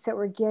comics that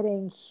were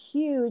getting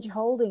huge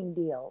holding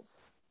deals.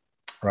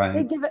 right,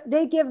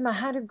 They give them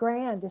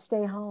 $100,000 to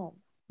stay home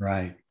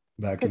right,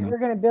 back because in we're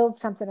going to build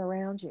something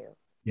around you.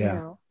 You yeah,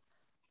 know,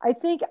 I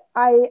think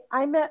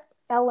I met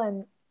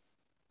Ellen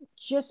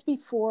just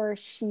before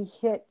she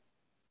hit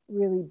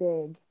really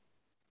big.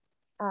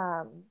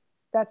 Um,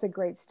 that's a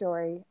great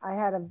story. I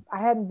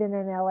hadn't been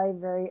in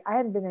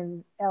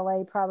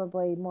LA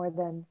probably more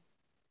than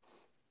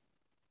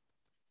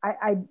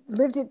I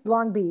lived at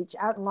Long Beach,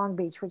 out in Long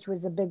Beach, which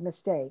was a big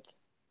mistake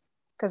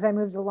because I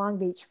moved to Long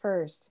Beach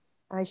first.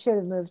 And I should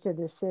have moved to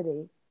the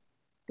city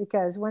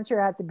because once you're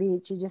at the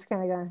beach, you just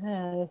kind of go,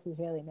 oh, this is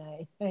really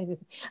nice.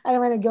 I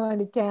don't want to go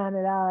into town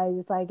at all. I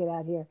just like it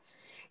out here,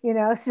 you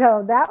know?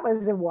 So that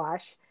was a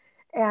wash.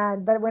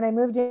 But when I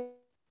moved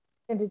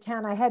into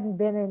town, I hadn't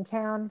been in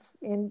town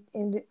in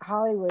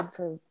Hollywood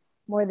for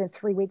more than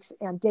 3 weeks.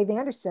 And Dave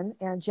Anderson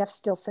and Jeff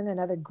Stilson,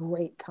 another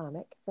great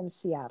comic from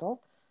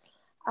Seattle,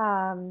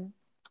 I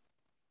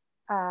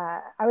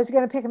was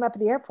going to pick him up at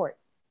the airport.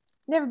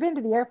 Never been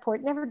to the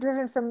airport, never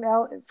driven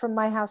from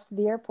my house to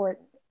the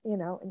airport, you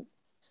know. And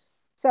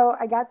so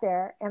I got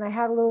there and I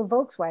had a little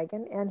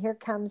Volkswagen, and here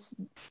comes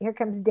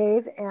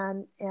Dave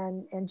and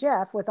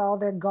Jeff with all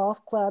their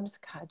golf clubs.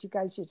 God, you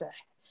guys used to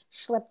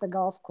schlep the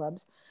golf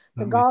clubs,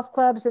 golf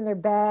clubs in their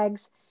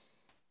bags.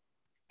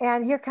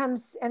 And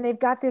and they've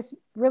got this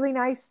really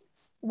nice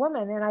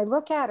woman, and I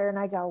look at her and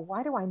I go,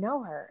 why do I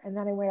know her? And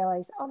then I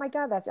realize, oh my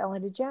God, that's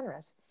Ellen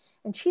DeGeneres.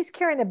 And she's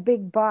carrying a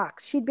big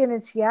box. She'd been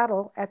in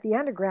Seattle at the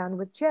Underground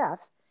with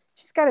Jeff.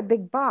 She's got a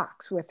big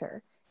box with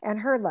her and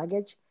her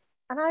luggage.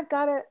 And I've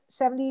got a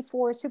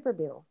 74 Super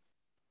Beetle.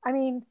 I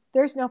mean,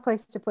 there's no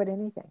place to put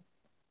anything.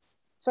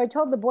 So I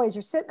told the boys,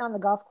 you're sitting on the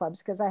golf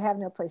clubs because I have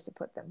no place to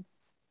put them.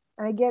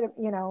 And I get,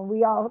 you know,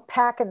 we all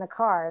pack in the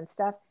car and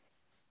stuff.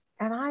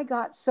 And I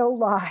got so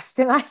lost.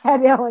 And I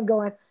had Ellen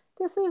going,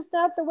 this is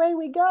not the way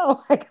we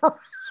go. I go,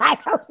 I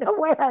don't know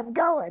where I'm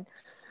going.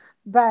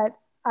 But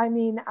I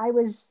mean,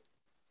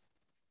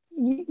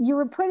 you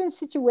were put in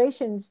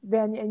situations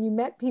then and you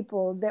met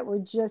people that were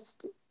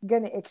just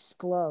going to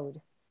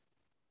explode.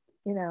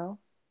 You know,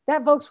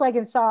 that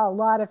Volkswagen saw a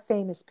lot of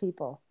famous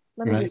people.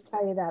 Let me just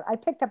tell you that. I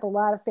picked up a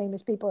lot of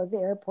famous people at the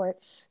airport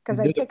because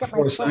I picked up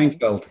my friend.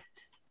 Seinfeld.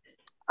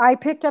 I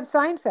picked up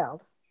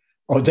Seinfeld.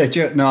 Oh, did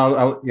you?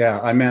 No, yeah,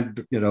 I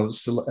meant, you know,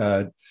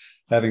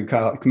 having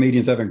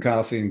comedians having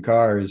coffee in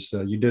cars.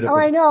 You did it. Oh,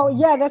 I know.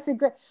 Yeah, that's a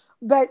great.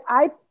 But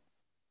I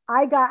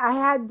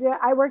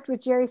worked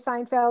with Jerry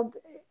Seinfeld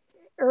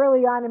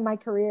early on in my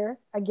career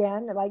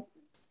again, like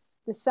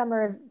the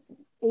summer of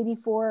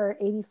 84 or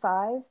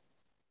 85.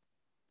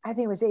 I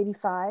think it was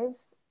 85.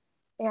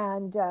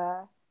 And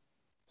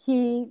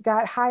he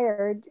got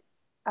hired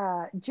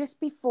just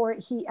before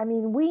I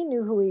mean, we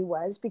knew who he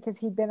was because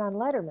he'd been on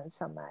Letterman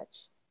so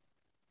much.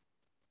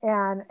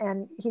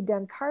 And he'd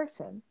done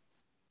Carson.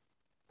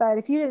 But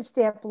if you didn't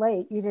stay up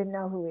late, you didn't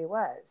know who he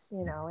was,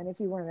 you know, and if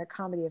you weren't a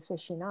comedy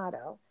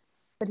aficionado.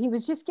 But he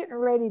was just getting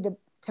ready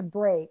to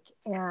break.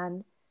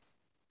 And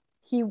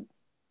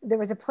there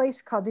was a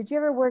place called, did you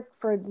ever work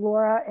for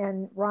Laura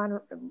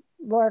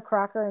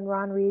Crocker and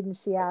Ron Reed in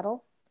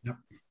Seattle? Yep.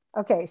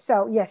 Okay,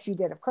 so yes, you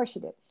did. Of course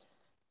you did.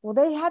 Well,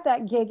 they had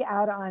that gig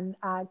out on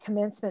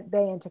Commencement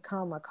Bay in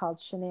Tacoma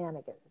called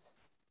Shenanigans.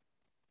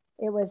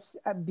 It was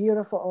a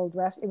beautiful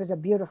it was a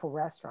beautiful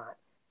restaurant.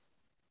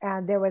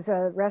 And there was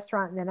a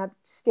restaurant, and then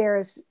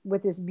upstairs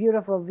with this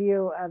beautiful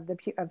view of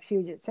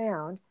Puget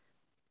Sound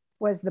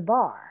was the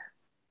bar.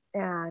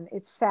 And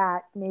it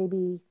sat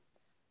maybe,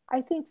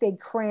 I think they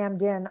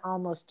crammed in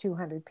almost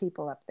 200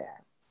 people up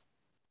there.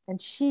 And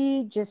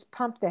she just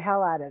pumped the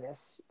hell out of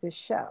this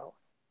show.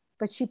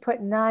 But she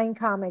put 9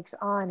 comics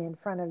on in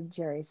front of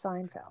Jerry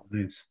Seinfeld.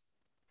 Nice.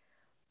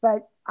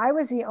 But I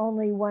was the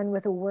only one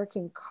with a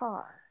working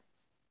car.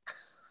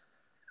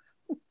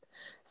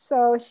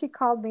 So she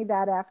called me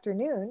that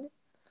afternoon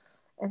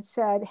and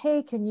said,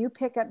 hey, can you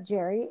pick up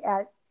Jerry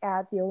at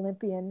the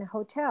Olympian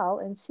Hotel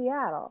in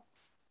Seattle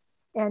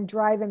and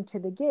drive him to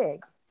the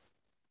gig?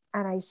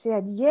 And I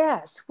said,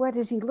 yes. What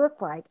does he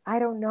look like? I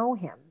don't know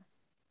him.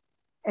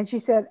 And she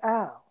said,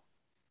 oh.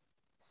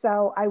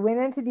 So I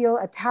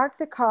I parked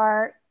the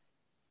car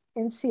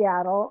in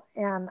Seattle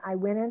and I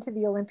went into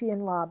the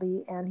Olympian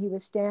lobby and he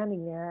was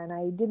standing there and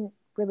I didn't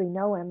really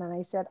know him. And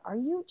I said, are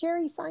you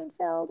Jerry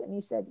Seinfeld? And he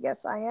said,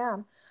 yes, I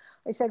am.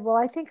 I said, well,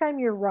 I think I'm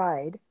your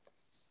ride.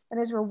 And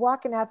as we're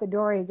walking out the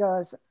door, he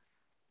goes,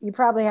 you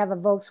probably have a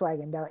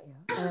Volkswagen, don't you?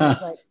 And I was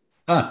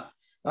like,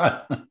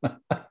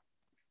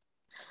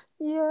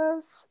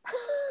 yes.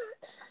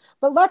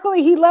 But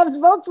luckily he loves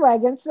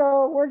Volkswagen,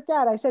 so it worked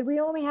out. I said, we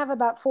only have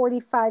about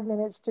 45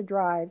 minutes to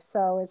drive,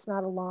 so it's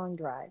not a long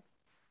drive.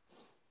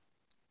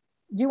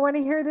 Do you want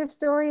to hear this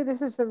story?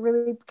 This is a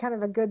really kind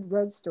of a good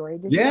road story.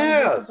 Did you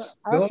want to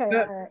okay,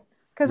 all right.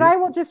 Because I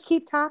will just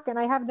keep talking.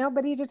 I have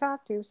nobody to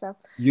talk to, so.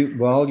 You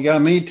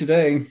got me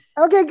today.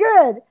 Okay,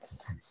 good.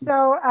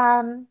 So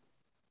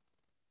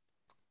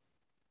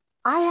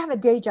I have a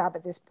day job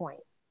at this point.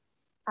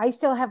 I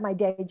still have my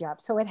day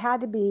job, so it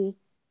had to be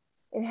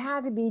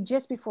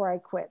just before I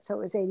quit. So it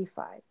was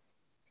 85,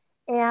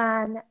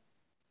 and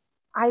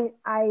I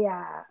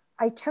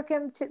took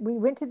him to. We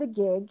went to the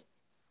gig.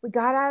 We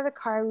got out of the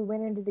car. We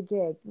went into the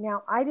gig.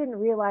 Now I didn't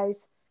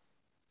realize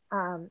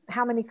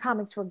how many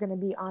comics were going to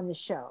be on the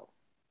show,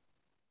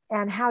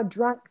 and how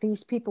drunk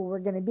these people were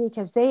going to be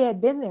because they had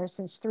been there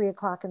since 3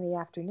 o'clock in the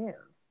afternoon,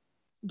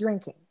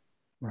 drinking.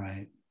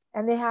 Right.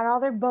 And they had all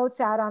their boats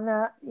out on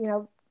the,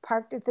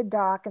 parked at the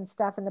dock and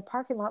stuff, and the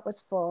parking lot was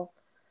full.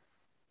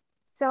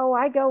 So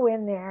I go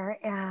in there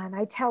and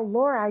I tell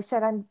Laura, I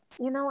said, I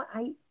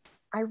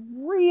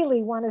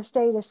really want to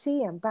stay to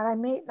see him, but I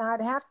may not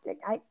have to.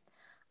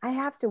 I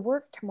have to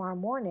work tomorrow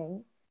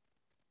morning.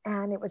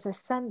 And it was a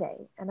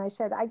Sunday. And I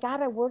said, I got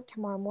to work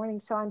tomorrow morning.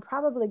 So I'm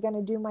probably going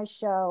to do my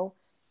show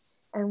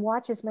and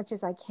watch as much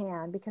as I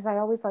can, because I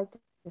always like to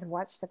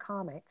watch the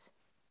comics,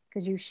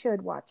 because you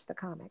should watch the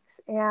comics.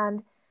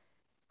 And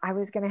I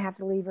was going to have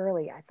to leave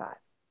early, I thought.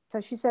 So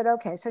she said,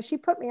 okay. So she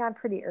put me on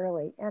pretty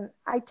early and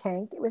I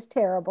tanked. It was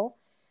terrible.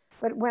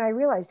 But when I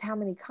realized how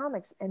many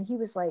comics, and he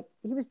was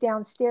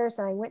downstairs,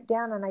 and I went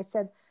down and I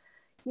said,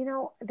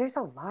 there's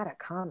a lot of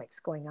comics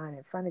going on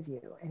in front of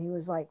you. And he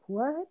was like,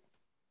 what?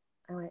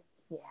 I went,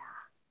 yeah.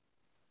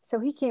 So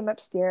he came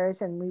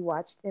upstairs and we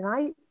watched, and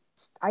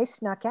I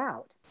snuck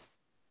out.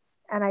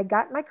 And I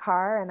got in my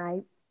car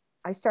and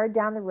I started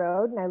down the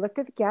road and I looked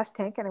at the gas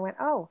tank and I went,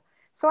 oh,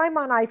 so I'm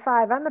on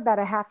I-5. I'm about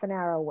a half an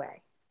hour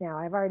away. Now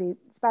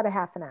it's about a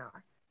half an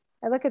hour.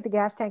 I look at the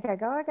gas tank. I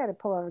go, I got to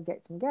pull over and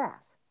get some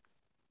gas.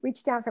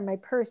 Reach down for my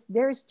purse.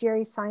 There's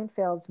Jerry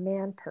Seinfeld's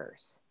man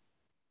purse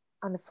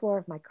on the floor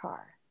of my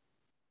car,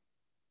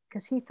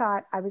 because he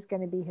thought I was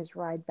going to be his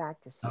ride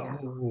back to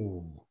Seattle.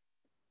 Oh.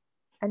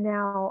 And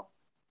now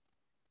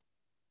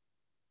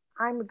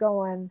I'm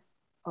going,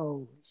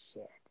 oh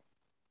shit.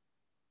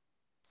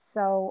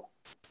 So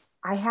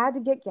I had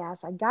to get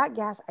gas. I got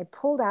gas. I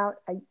pulled out.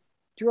 I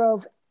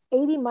drove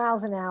 80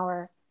 miles an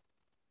hour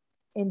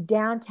in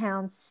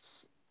downtown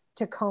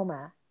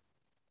Tacoma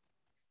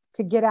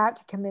to get out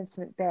to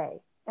Commencement Bay.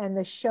 And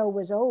the show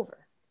was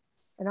over.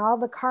 And all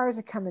the cars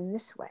are coming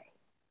this way.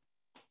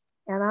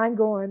 And I'm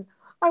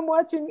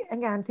watching,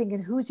 and I'm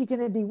thinking, who's he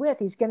going to be with?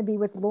 He's going to be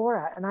with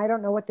Laura, and I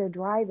don't know what they're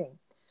driving.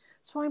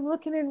 So I'm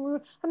looking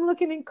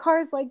in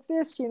cars like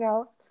this,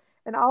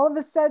 and all of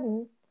a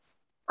sudden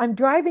I'm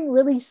driving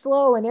really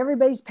slow and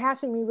everybody's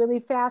passing me really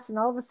fast. And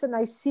all of a sudden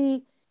I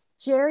see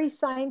Jerry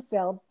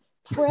Seinfeld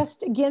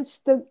pressed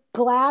against the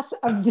glass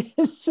of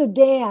this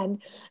sedan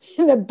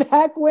in the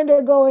back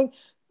window going,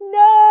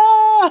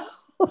 no,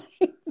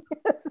 like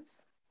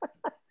this.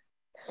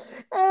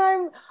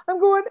 And I'm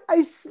going,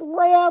 I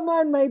slam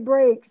on my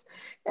brakes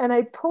and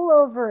I pull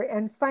over,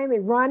 and finally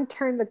Ron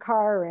turned the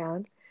car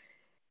around,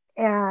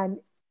 and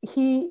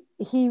he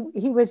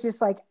was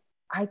just like,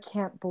 I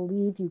can't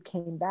believe you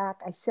came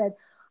back. I said,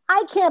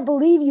 I can't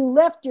believe you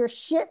left your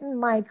shit in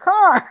my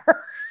car.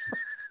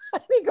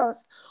 And he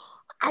goes,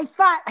 I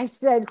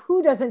said,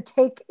 who doesn't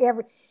take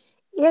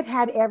it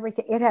had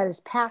everything. It had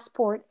his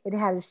passport. It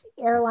had his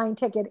airline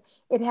ticket.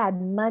 It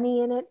had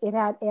money in it. It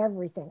had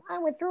everything. I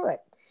went through it.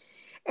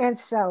 And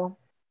so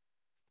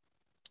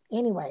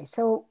anyway,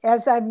 so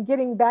as I'm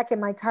getting back in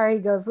my car, he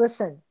goes,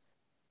 listen,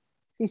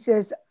 he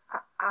says,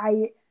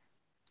 I'm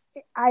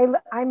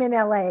in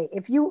LA.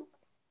 If you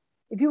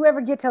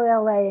ever get to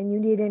LA and you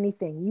need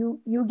anything,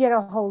 you get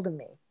a hold of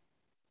me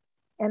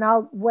and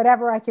I'll,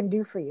 whatever I can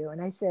do for you. And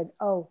I said,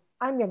 oh,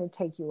 I'm going to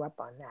take you up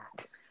on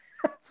that.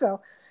 So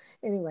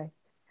anyway,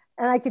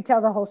 and I could tell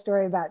the whole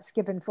story about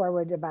skipping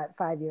forward about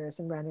 5 years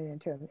and running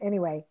into him.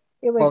 Anyway,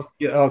 it was. Well,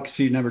 yeah, oh,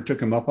 so you never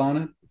took him up on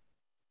it?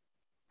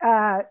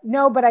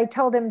 No, but I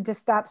told him to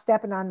stop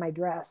stepping on my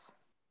dress.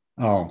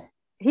 Oh.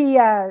 He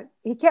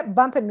kept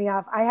bumping me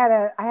off. I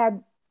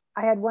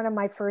had one of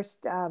my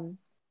first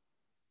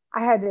I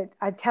had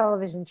a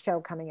television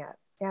show coming up,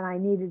 and I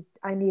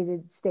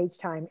needed stage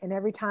time. And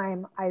every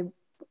time I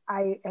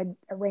had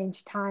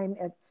arranged time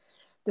at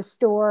the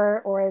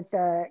store or at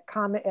the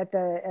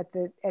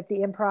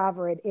Improv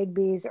or at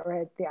Igby's or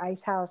at the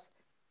Ice House,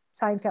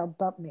 Seinfeld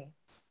bumped me.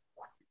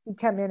 He'd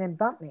come in and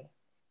bump me,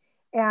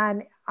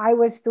 and I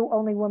was the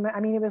only woman. I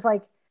mean, it was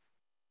like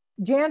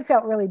Jan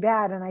felt really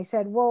bad, and I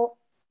said, "Well,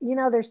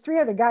 there's 3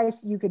 other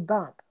guys you could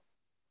bump.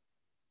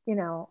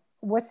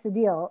 What's the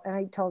deal?" And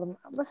I told him,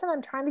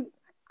 "Listen,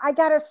 I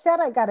got a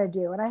set I got to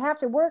do, and I have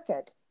to work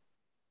it,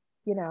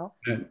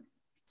 Right.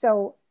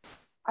 So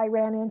I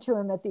ran into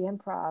him at the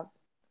Improv,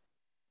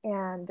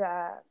 and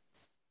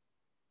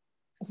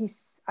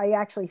I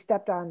actually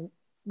stepped on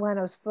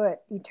Leno's foot.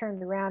 He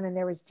turned around, and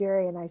there was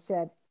Jerry, and I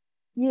said,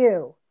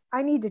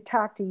 I need to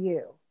talk to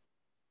you.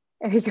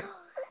 And he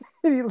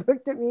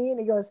looked at me, and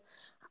he goes,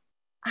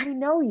 "I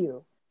know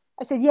you."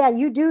 I said, "Yeah,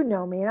 you do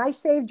know me, and I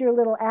saved your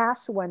little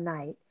ass one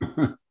night."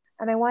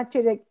 And I want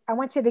you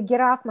to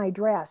get off my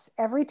dress.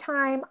 Every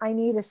time I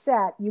need a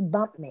set, you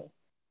bump me.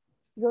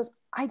 He goes,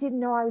 "I didn't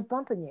know I was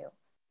bumping you."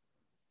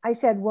 I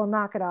said, "Well,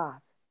 knock it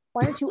off.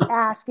 Why don't you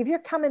ask? If you're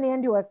coming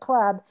into a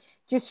club,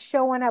 just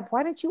showing up,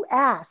 why don't you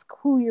ask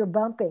who you're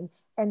bumping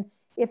and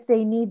if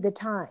they need the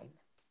time?"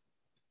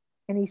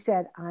 And he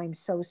said, "I'm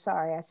so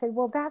sorry." I said,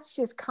 "Well, that's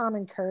just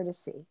common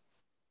courtesy,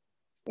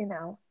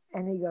 And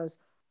he goes,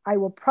 "I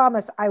will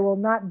promise I will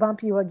not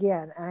bump you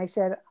again." And I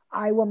said,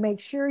 "I will make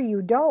sure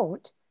you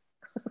don't."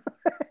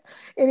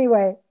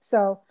 Anyway,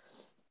 so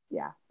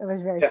yeah, it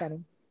was very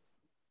funny.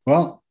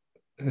 Well,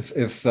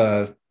 if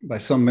by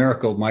some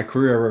miracle my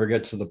career ever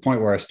gets to the point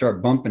where I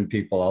start bumping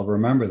people, I'll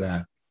remember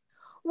that.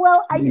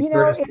 Well,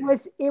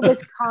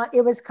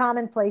 it was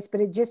commonplace, but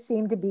it just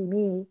seemed to be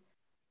me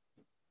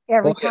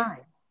every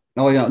time.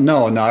 Oh yeah,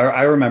 no.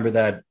 I remember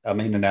that. I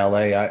mean, in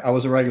LA, I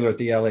was a regular at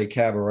the LA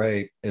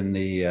Cabaret in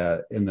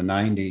the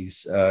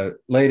 '90s,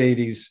 late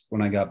 '80s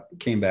when I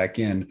came back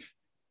in,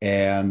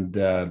 and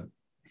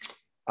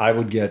I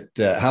would get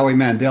Howie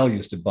Mandel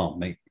used to bump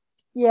me.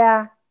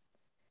 Yeah.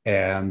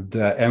 But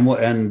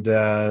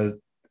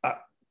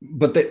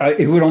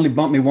it would only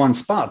bump me one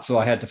spot, so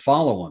I had to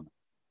follow him,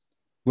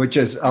 which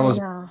is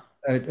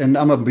and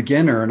I'm a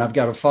beginner, and I've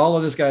got to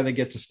follow this guy that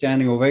gets a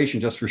standing ovation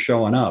just for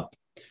showing up.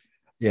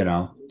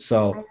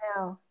 So I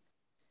know.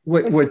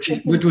 Which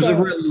was a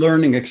real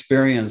learning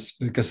experience,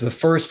 because the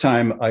first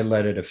time I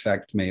let it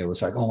affect me, it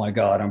was like, oh my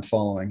God, I'm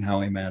following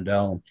Howie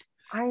Mandel.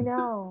 I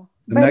know.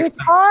 But it's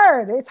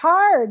hard. It's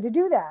hard to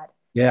do that.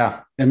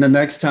 Yeah. And the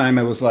next time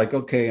I was like,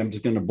 okay, I'm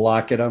just going to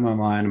block it on my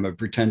mind. I'm going to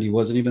pretend he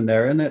wasn't even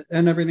there.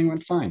 And everything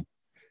went fine.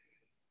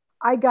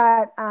 I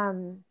got,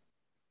 the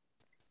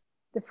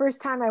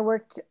first time I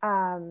worked,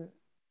 I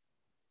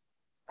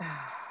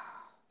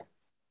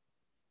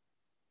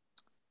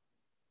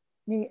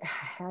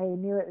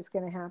knew it was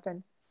going to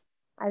happen.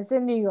 I was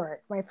in New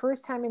York, my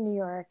first time in New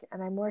York,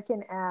 and I'm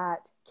working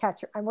at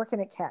Catch.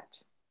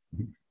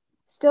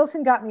 Jeff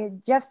Stilson got me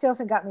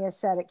a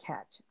set at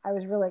Catch. I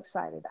was really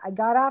excited. I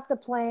got off the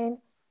plane,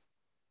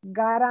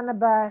 got on a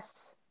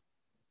bus,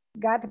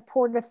 got to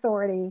Port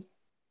Authority,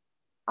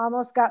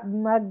 almost got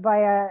mugged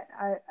by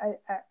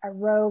a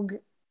rogue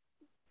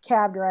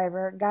cab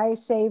driver. Guy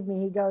saved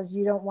me. He goes,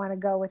 "You don't want to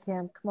go with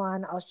him. Come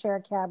on, I'll share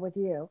a cab with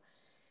you."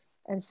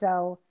 And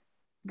so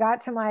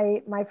got to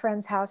my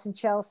friend's house in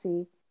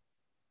Chelsea,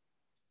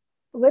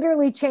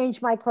 literally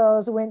changed my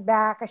clothes, went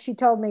back. She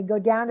told me, "Go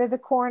down to the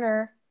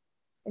corner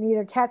and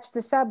either catch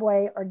the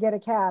subway or get a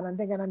cab." I'm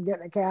thinking, I'm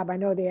getting a cab. I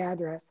know the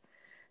address.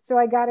 So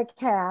I got a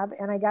cab,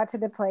 and I got to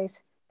the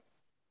place,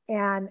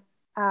 and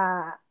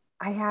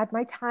I had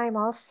my time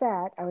all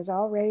set. I was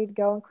all ready to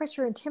go. And Chris,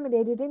 you're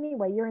intimidated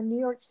anyway. You're in New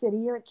York City.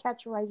 You're at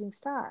Catch a Rising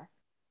Star.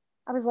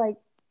 I was like,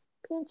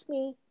 pinch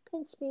me,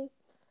 pinch me.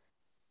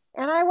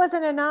 And I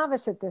wasn't a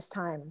novice at this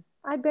time.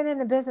 I'd been in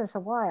the business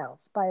a while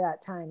by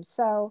that time.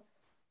 So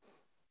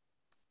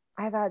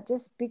I thought,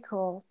 just be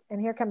cool. And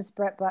here comes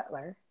Brett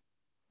Butler.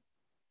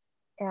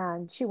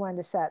 And she wanted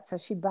to set, so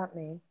she bumped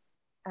me.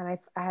 And I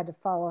had to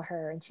follow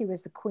her. And she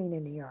was the queen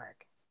of New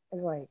York. I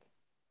was like,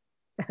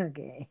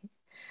 okay.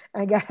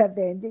 I got up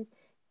there and did,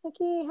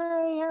 "Okay,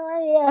 hi, how are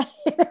you?"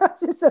 It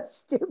was just so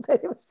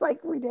stupid. It was like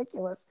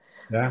ridiculous.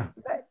 Yeah.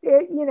 But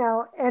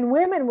and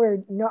women were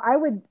I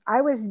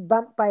was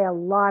bumped by a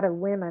lot of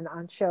women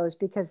on shows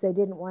because they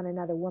didn't want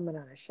another woman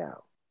on a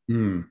show.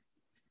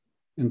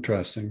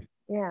 Interesting.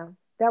 Yeah,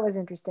 that was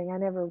interesting. I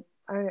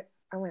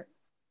went,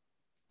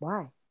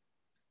 why?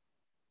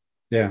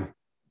 Yeah.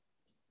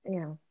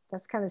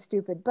 That's kind of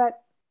stupid,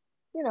 but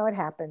it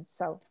happened.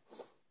 So.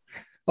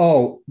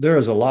 Oh, there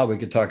is a lot we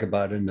could talk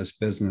about in this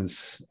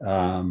business,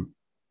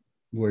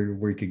 where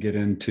we could get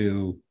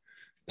into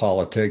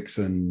politics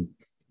and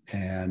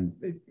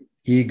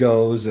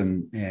egos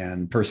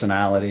and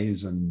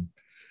personalities and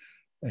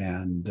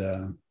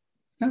yeah,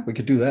 we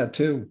could do that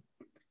too.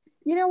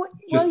 Well,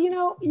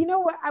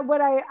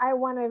 what I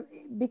want to,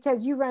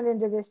 because you run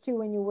into this too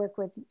when you work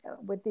with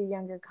the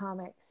younger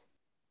comics.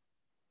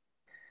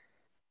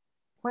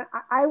 When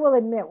I will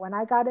admit, when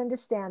I got into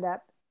stand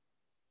up,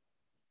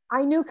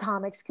 I knew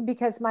comics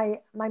because my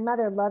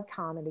mother loved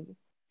comedy,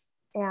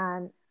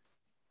 and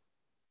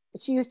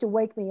she used to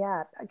wake me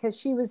up because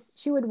she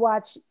would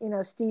watch,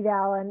 Steve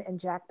Allen and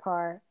Jack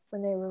Parr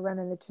when they were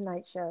running the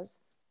Tonight shows,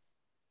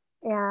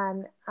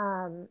 and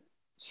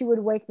she would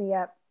wake me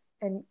up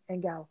and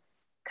go,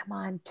 "Come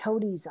on,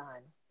 Toadie's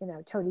on,"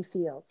 Toadie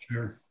Fields.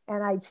 Sure.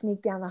 And I'd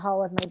sneak down the hall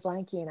with my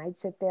blankie and I'd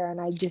sit there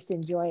and I'd just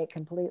enjoy it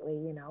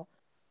completely,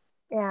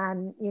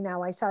 And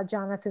I saw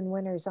Jonathan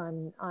Winters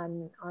on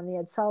the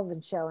Ed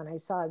Sullivan Show, and I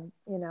saw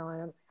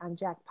on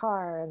Jack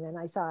Parr, and then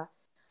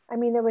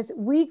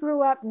we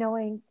grew up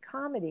knowing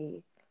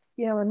comedy,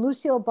 and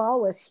Lucille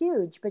Ball was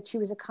huge, but she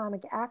was a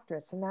comic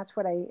actress, and that's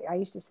what I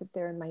used to sit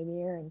there in my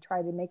mirror and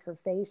try to make her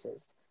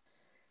faces,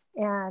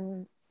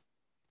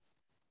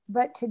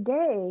 but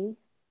today,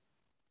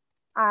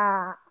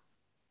 I'm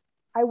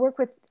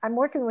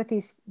working with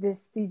these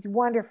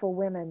wonderful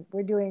women.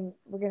 We're going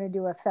to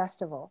do a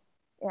festival.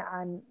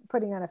 I'm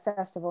putting on a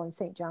festival in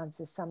St. John's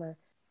this summer,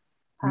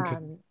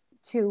 to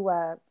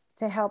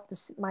help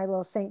my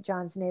little St.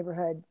 John's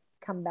neighborhood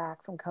come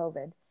back from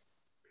COVID.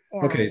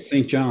 Okay,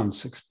 St.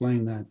 John's,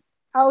 explain that.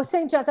 Oh,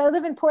 St. John's. I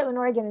live in Portland,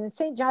 Oregon, and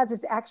St. John's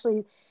is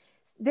actually,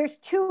 there's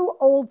two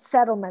old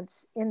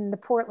settlements in the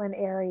Portland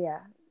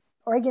area.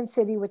 Oregon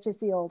City, which is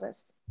the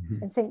oldest,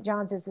 and St.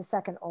 John's is the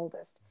second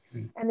oldest.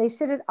 And they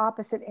sit at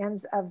opposite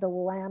ends of the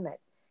Willamette.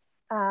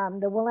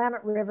 The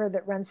Willamette River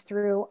that runs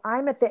through.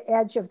 I'm at the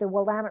edge of the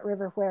Willamette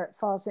River where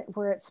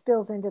it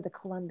spills into the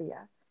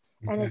Columbia.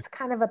 And it's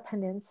kind of a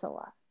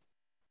peninsula.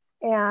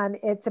 And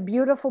it's a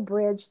beautiful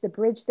bridge. The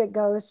bridge that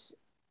goes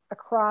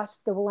across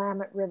the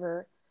Willamette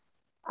River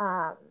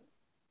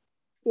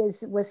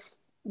is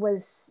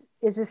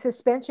a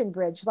suspension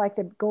bridge, like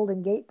the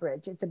Golden Gate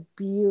Bridge. It's a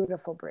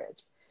beautiful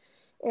bridge.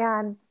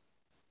 And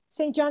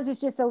St. John's is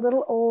just a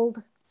little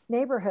old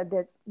neighborhood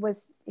that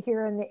was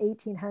here in the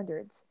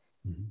 1800s.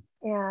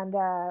 And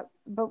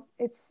but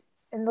it's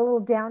in the little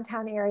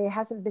downtown area,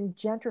 hasn't been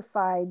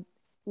gentrified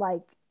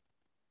like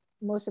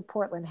most of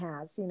Portland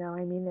has.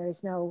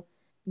 There's no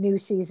new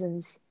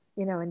seasons,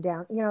 and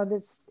down,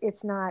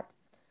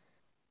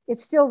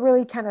 it's still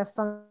really kind of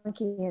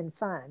funky and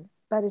fun,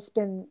 but it's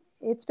been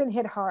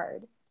hit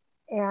hard.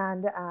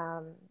 And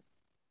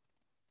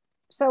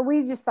so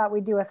we just thought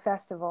we'd do a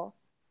festival.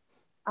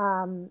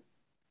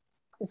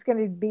 It's going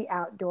to be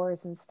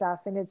outdoors and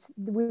stuff, and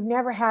we've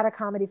never had a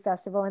comedy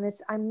festival, and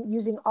I'm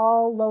using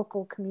all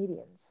local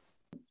comedians.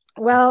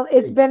 Well,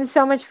 it's been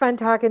so much fun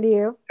talking to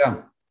you.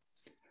 Yeah.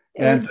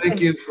 And thank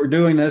you for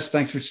doing this.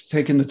 Thanks for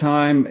taking the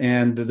time.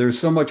 And there's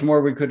so much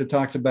more we could have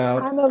talked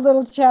about. I'm a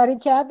little chatty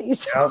Cathy.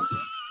 So.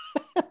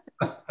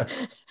 Yep.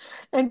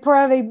 And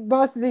probably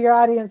most of your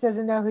audience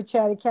doesn't know who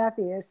Chatty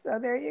Cathy is. So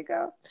there you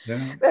go.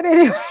 Yeah. But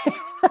anyway,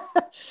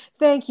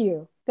 thank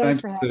you. Thanks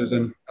for having me.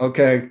 Susan.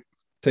 Okay.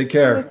 Take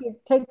care.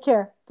 Take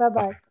care.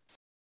 Bye-bye.